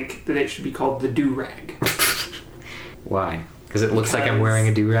 I think that it should be called the do-rag. Why? Because it looks like I'm Because wearing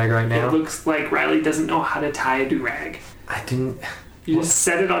a do-rag right It now? looks like Riley doesn't know how to tie a do-rag. I didn't. You just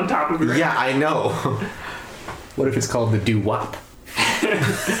set it on top of her. Yeah, I know. What if it's called the do-wop?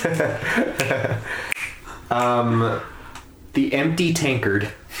 The Empty Tankard.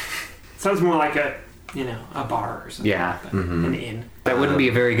 Sounds more like a bar or something. Yeah. An inn. That wouldn't be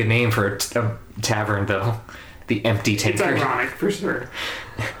a very good name for a tavern, though. The Empty It's Tankard. ironic for sure.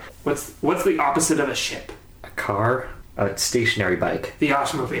 What's the opposite of a ship? A car? A stationary bike. The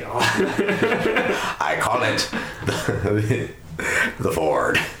automobile. I call it the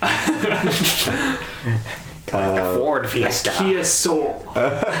Ford. Ford Fiesta. Kia Soul.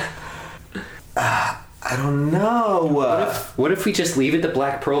 I don't know. What if we just leave it the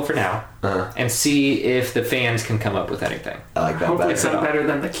Black Pearl for now and see if the fans can come up with anything? I like that Hopefully better. some better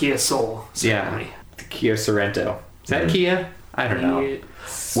than the Kia Soul. Yeah. The Kia Sorento. Is that Kia? I don't know.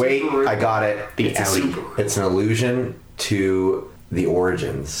 Wait, I got it. The It's a Audi. Subaru. It's an allusion to the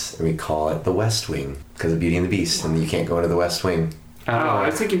origins, and we call it the West Wing because of Beauty and the Beast, and you can't go into the West Wing. Oh, I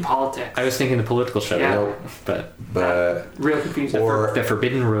was thinking politics. I was thinking the political show. Yeah. Nope. But But Real confused. or the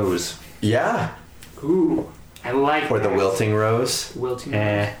Forbidden Rose. yeah, Ooh, I like or the that. Wilting Rose. Wilting.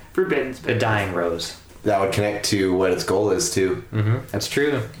 Eh. Forbidden's The better. Dying Rose. That would connect to what its goal is too. That's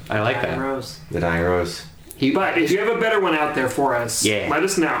true. I like that. Rose. The Dying Rose. But if you have a better one out there for us, Yeah. let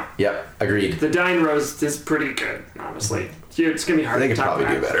us know. Yep, agreed. The Dying Rose is pretty good, honestly. It's gonna be I hard think to it top probably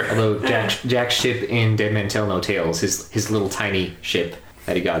that. do better. Although Jack's ship in Dead Men Tell No Tales, his little tiny ship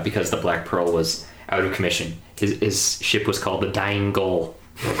that he got because the Black Pearl was out of commission. His ship was called the Dying Gull.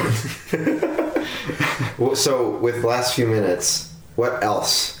 Well, so with the last few minutes, what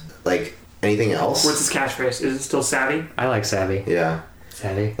else? Like anything else? What's his catchphrase? Is it still savvy? I like Savvy. Yeah.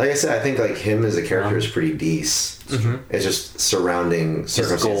 Savvy. Like I said, I think like him as a character is pretty decent. It's just surrounding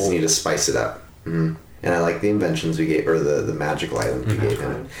circumstances goal. need to spice it up. And I like the inventions we gave, or the magical items we gave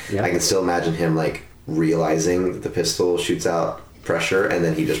him. Yeah. I can still imagine him like realizing that the pistol shoots out pressure, and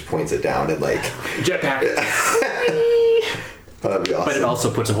then he just points it down and like Jetpack. that'd be awesome. But it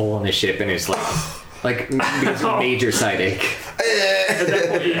also puts a hole in his ship, and it's like becomes a major side ache. At that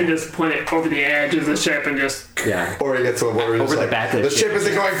point, you can just point it over the edge of the ship and just. Yeah. Or he gets to a point where he's Over the like, back of the the ship ship.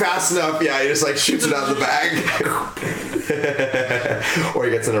 isn't going fast enough. Yeah, he just like shoots it out of the bag. Or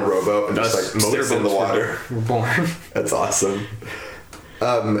he gets in a rowboat and just like sticks in the water. Born. That's awesome.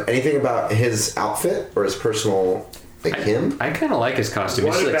 Anything about his outfit or his personal, like him? I kind of like his costume.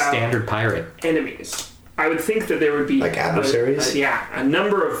 What It's like about- standard pirate. Enemies. I would think that there would be Like adversaries? a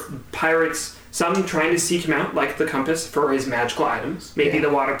number of pirates. Some trying to seek him out, like the compass, for his magical items. Maybe Yeah. the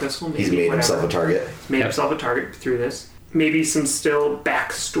water pistol. Maybe He's made whatever. himself a target. Made Yep. himself a target through this. Maybe some still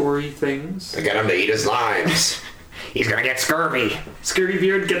backstory things. I get him to eat his limes. He's gonna get scurvy. Scurvy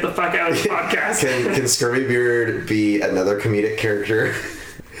Beard, get the fuck out of the podcast. Can Scurvy Beard be another comedic character?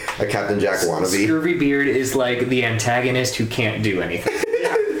 A Captain Jack wannabe? Scurvy Beard is like the antagonist who can't do anything.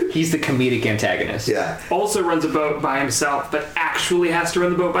 He's the comedic antagonist. Yeah. Also runs a boat by himself, but actually has to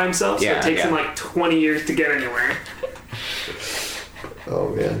run the boat by himself, so Yeah, it takes yeah. him like 20 years to get anywhere. Oh,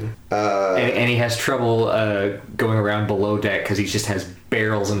 man. And he has trouble going around below deck because he just has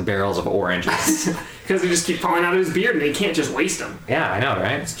barrels and barrels of oranges. Because they just keep falling out of his beard and they can't just waste them. Yeah, I know,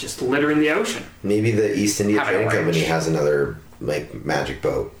 right? It's just littering the ocean. Maybe the East India Have an Trading orange. Company has another like magic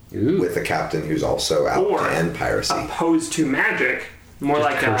boat Ooh. with a captain who's also out Or to end piracy. opposed to magic, more Just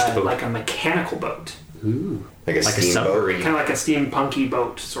like cursed a boat. like a mechanical boat. Ooh. Like a Like a steamboat. submarine. Kind of like a steampunky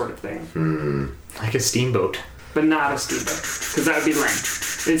boat sort of thing. Like a steamboat. But not a steamboat. Because that would be lame.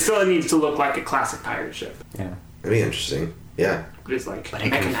 It still needs to look like a classic pirate ship. Yeah. That'd be interesting. Yeah. But it's like But it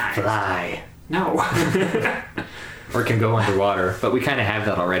can mechanized. fly. No. Or it can go underwater. But we kind of have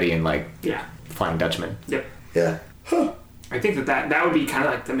that already in like Yeah. Flying Dutchman. Yep. Yeah. I think that would be kind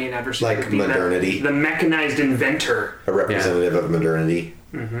of like the main adversary. Like would be modernity. The mechanized inventor. A representative of modernity.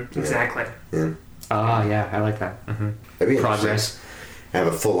 Exactly. Yeah. Ah, yeah, I like that. That'd be interesting. Progress. I have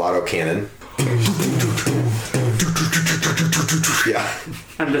a full auto cannon. Yeah.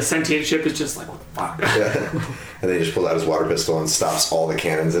 And the sentient ship is just like, what the fuck? Yeah. And then he just pulls out his water pistol and stops all the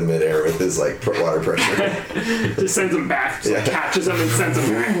cannons in midair with his like water pressure. Just sends them back. Just like, Yeah. catches them and sends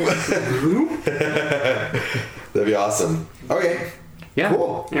them back. That'd be awesome. Okay. Yeah.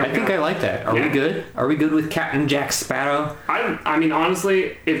 Cool. Yeah, I think yeah. I like that. Are we Yeah. good? Are we good with Captain Jack Sparrow? I mean,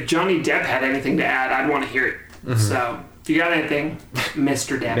 honestly, if Johnny Depp had anything to add, I'd want to hear it. So, if you got anything,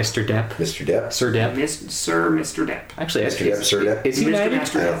 Mr. Depp. Mr. Depp? Mr. Depp? Sir Depp? Mr. Depp. Actually, Mr. Depp, Sir Depp? Is he Mr. knighted?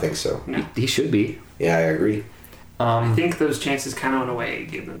 Master I don't Depp. think so. No. He should be. Yeah, I agree. I think those chances kind of went away.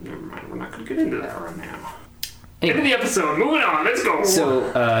 Given, never mind, we're not going to get into that right now. End of the episode. Moving on. Let's go.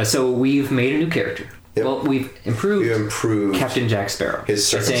 So we've made a new character. Yep. Well, we've improved You improved Captain Jack Sparrow. his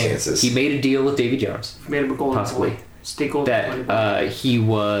By saying circumstances. He made a deal with Davy Jones made him a golden possibly. boy. Stay golden. That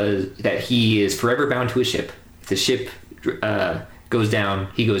he is forever bound to a ship. If the ship goes down,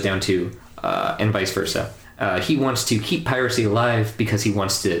 he goes down too, and vice versa. He wants to keep piracy alive because he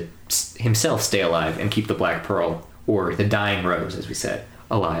wants to himself stay alive and keep the Black Pearl, or the Dying Rose, as we said,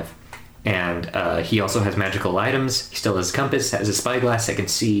 alive. And he also has magical items. He still has a compass, has a spyglass that can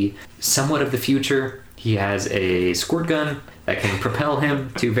see somewhat of the future. He has a squirt gun that can propel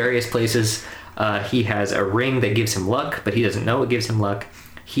him to various places. He has a ring that gives him luck, but he doesn't know it gives him luck.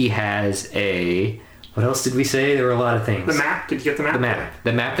 He has a... What else did we say? There were a lot of things. The map. Did you get the map? The map.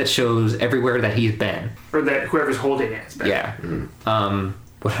 The map that shows everywhere that he's been. Or that whoever's holding it. Is better. Yeah.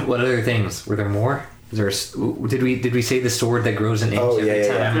 What other things? Were there more? Did we say the sword that grows an inch Oh, every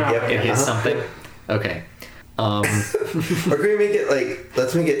yeah. time Yep. it hits Uh-huh. something? Okay. Or can we make it like,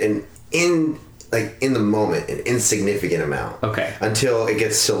 let's make it in the moment, an insignificant amount. Okay. Until it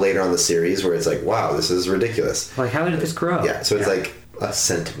gets to later on the series where it's like, wow, this is ridiculous. Like, how did this grow? Yeah, so it's like a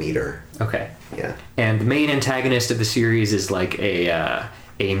centimeter. Okay. Yeah. And the main antagonist of the series is like a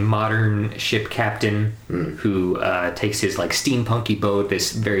modern ship captain who takes his like steampunky boat,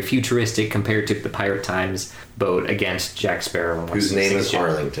 this very futuristic compared to the pirate times boat, against Jack Sparrow. Whose name is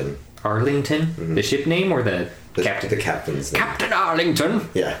Arlington. Arlington? The ship name or the captain? The captain's name. Captain Arlington.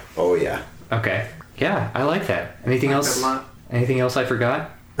 Yeah. Oh, yeah. Okay. Yeah, I like that. Anything Like else? that a lot. Anything else I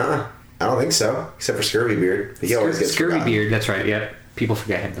forgot? I don't think so. Except for Scurvy Beard. He always gets Scurvy forgotten. Beard. That's right. Yep. People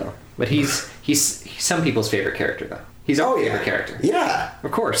forget him though, but he's some people's favorite character though. He's our Oh, favorite yeah. character. Yeah.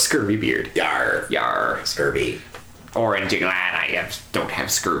 Of course, Scurvy Beard. Yar. Yar. Scurvy. Orange, glad I don't have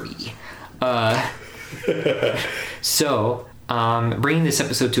scurvy. So, bringing this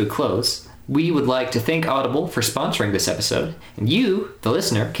episode to a close, we would like to thank Audible for sponsoring this episode. And you, the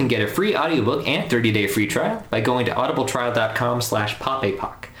listener, can get a free audiobook and 30-day free trial by going to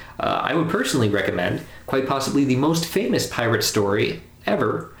audibletrial.com/popapoc. I would personally recommend, quite possibly the most famous pirate story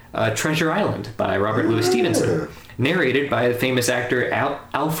ever, Treasure Island by Robert Louis Stevenson, narrated by the famous actor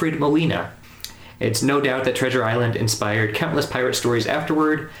Alfred Molina. It's no doubt that Treasure Island inspired countless pirate stories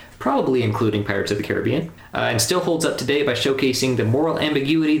afterward, probably including Pirates of the Caribbean, and still holds up today by showcasing the moral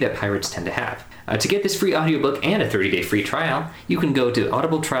ambiguity that pirates tend to have. To get this free audiobook and a 30-day free trial, you can go to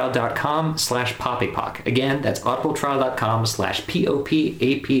audibletrial.com/popapoc. Again, that's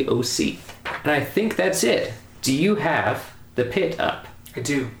audibletrial.com/popapoc. And I think that's it. Do you have the pit up? I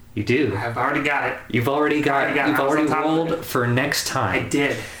do. You do. I've already got it. You've already got. got it. You've I was already on top of rolled it. for next I time.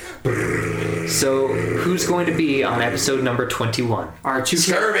 did. So, who's going to be on episode number 21? Our two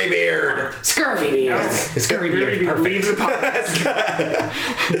Scurvy Beard. Scurvy Beard. Scurvy Beard. leave the podcast.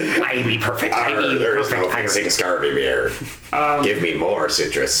 I be perfect. I Arr, be there is no perfect. fixing Scurvy Beard. Give me more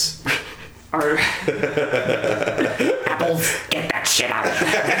citrus. Our, Apples, get that shit out.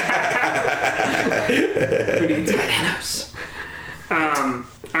 who needs bananas?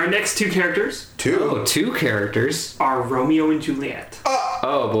 Our next two characters Oh, two characters. are Romeo and Juliet.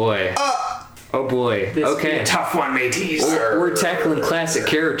 Oh boy. Oh boy. This will be Okay. a tough one, mateys. We're tackling classic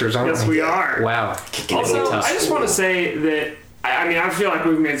characters, aren't Yes, we? we are. Wow. Also, tough. I just want to say that I mean, I feel like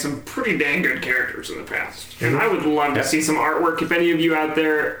we've made some pretty dang good characters in the past, and I would love to see some artwork. If any of you out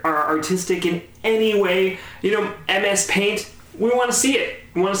there are artistic in any way, MS Paint, we want to see it.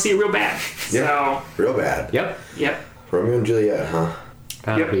 We want to see it real bad. Yeah. Real bad. Yep. So, yep, Romeo and Juliet, huh?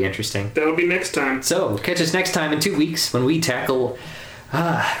 That'll Yep. be interesting. that'll be next time. So, catch us next time in 2 weeks when we tackle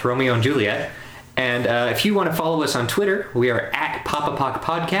Romeo and Juliet. And if you want to follow us on Twitter, we are at Popapoc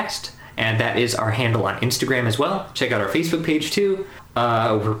Podcast, and that is our handle on Instagram as well. Check out our Facebook page too.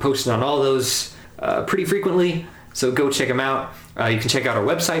 We're posting on all those pretty frequently, so go check them out. You can check out our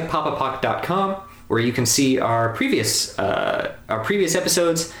website, popapoc.com, where you can see our previous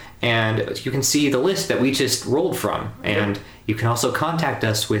episodes, and you can see the list that we just rolled from. And you can also contact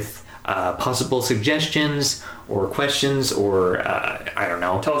us with possible suggestions or questions, or I don't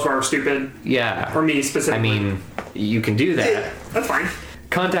know. Tell us why we're stupid. Yeah. For me specifically. I mean, you can do that. That's fine.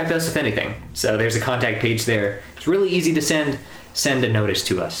 Contact us with anything. So there's a contact page there. It's really easy to send a notice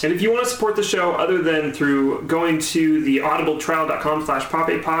to us. And if you want to support the show other than through going to the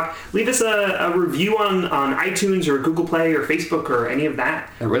audibletrial.com/popapoc, leave us a review on iTunes or Google Play or Facebook or any of that.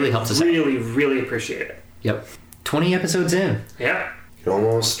 It really helps us out. Really, really appreciate it. Yep. 20 episodes in. Yeah. You can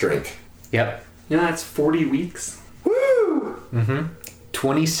almost drink. Yep. That's 40 weeks.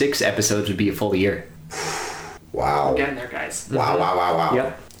 26 episodes would be a full year. Wow. Getting there, guys. Wow, wow, wow, wow.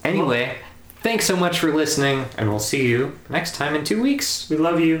 Yep. Anyway, thanks so much for listening, and we'll see you next time in 2 weeks. We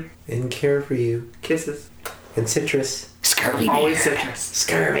love you. And care for you. Kisses. And citrus. Scurvy Always beard. citrus.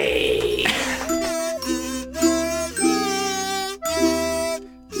 Scurvy.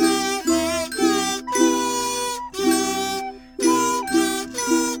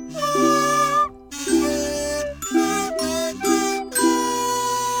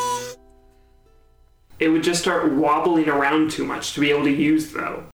 It would just start wobbling around too much to be able to use, though.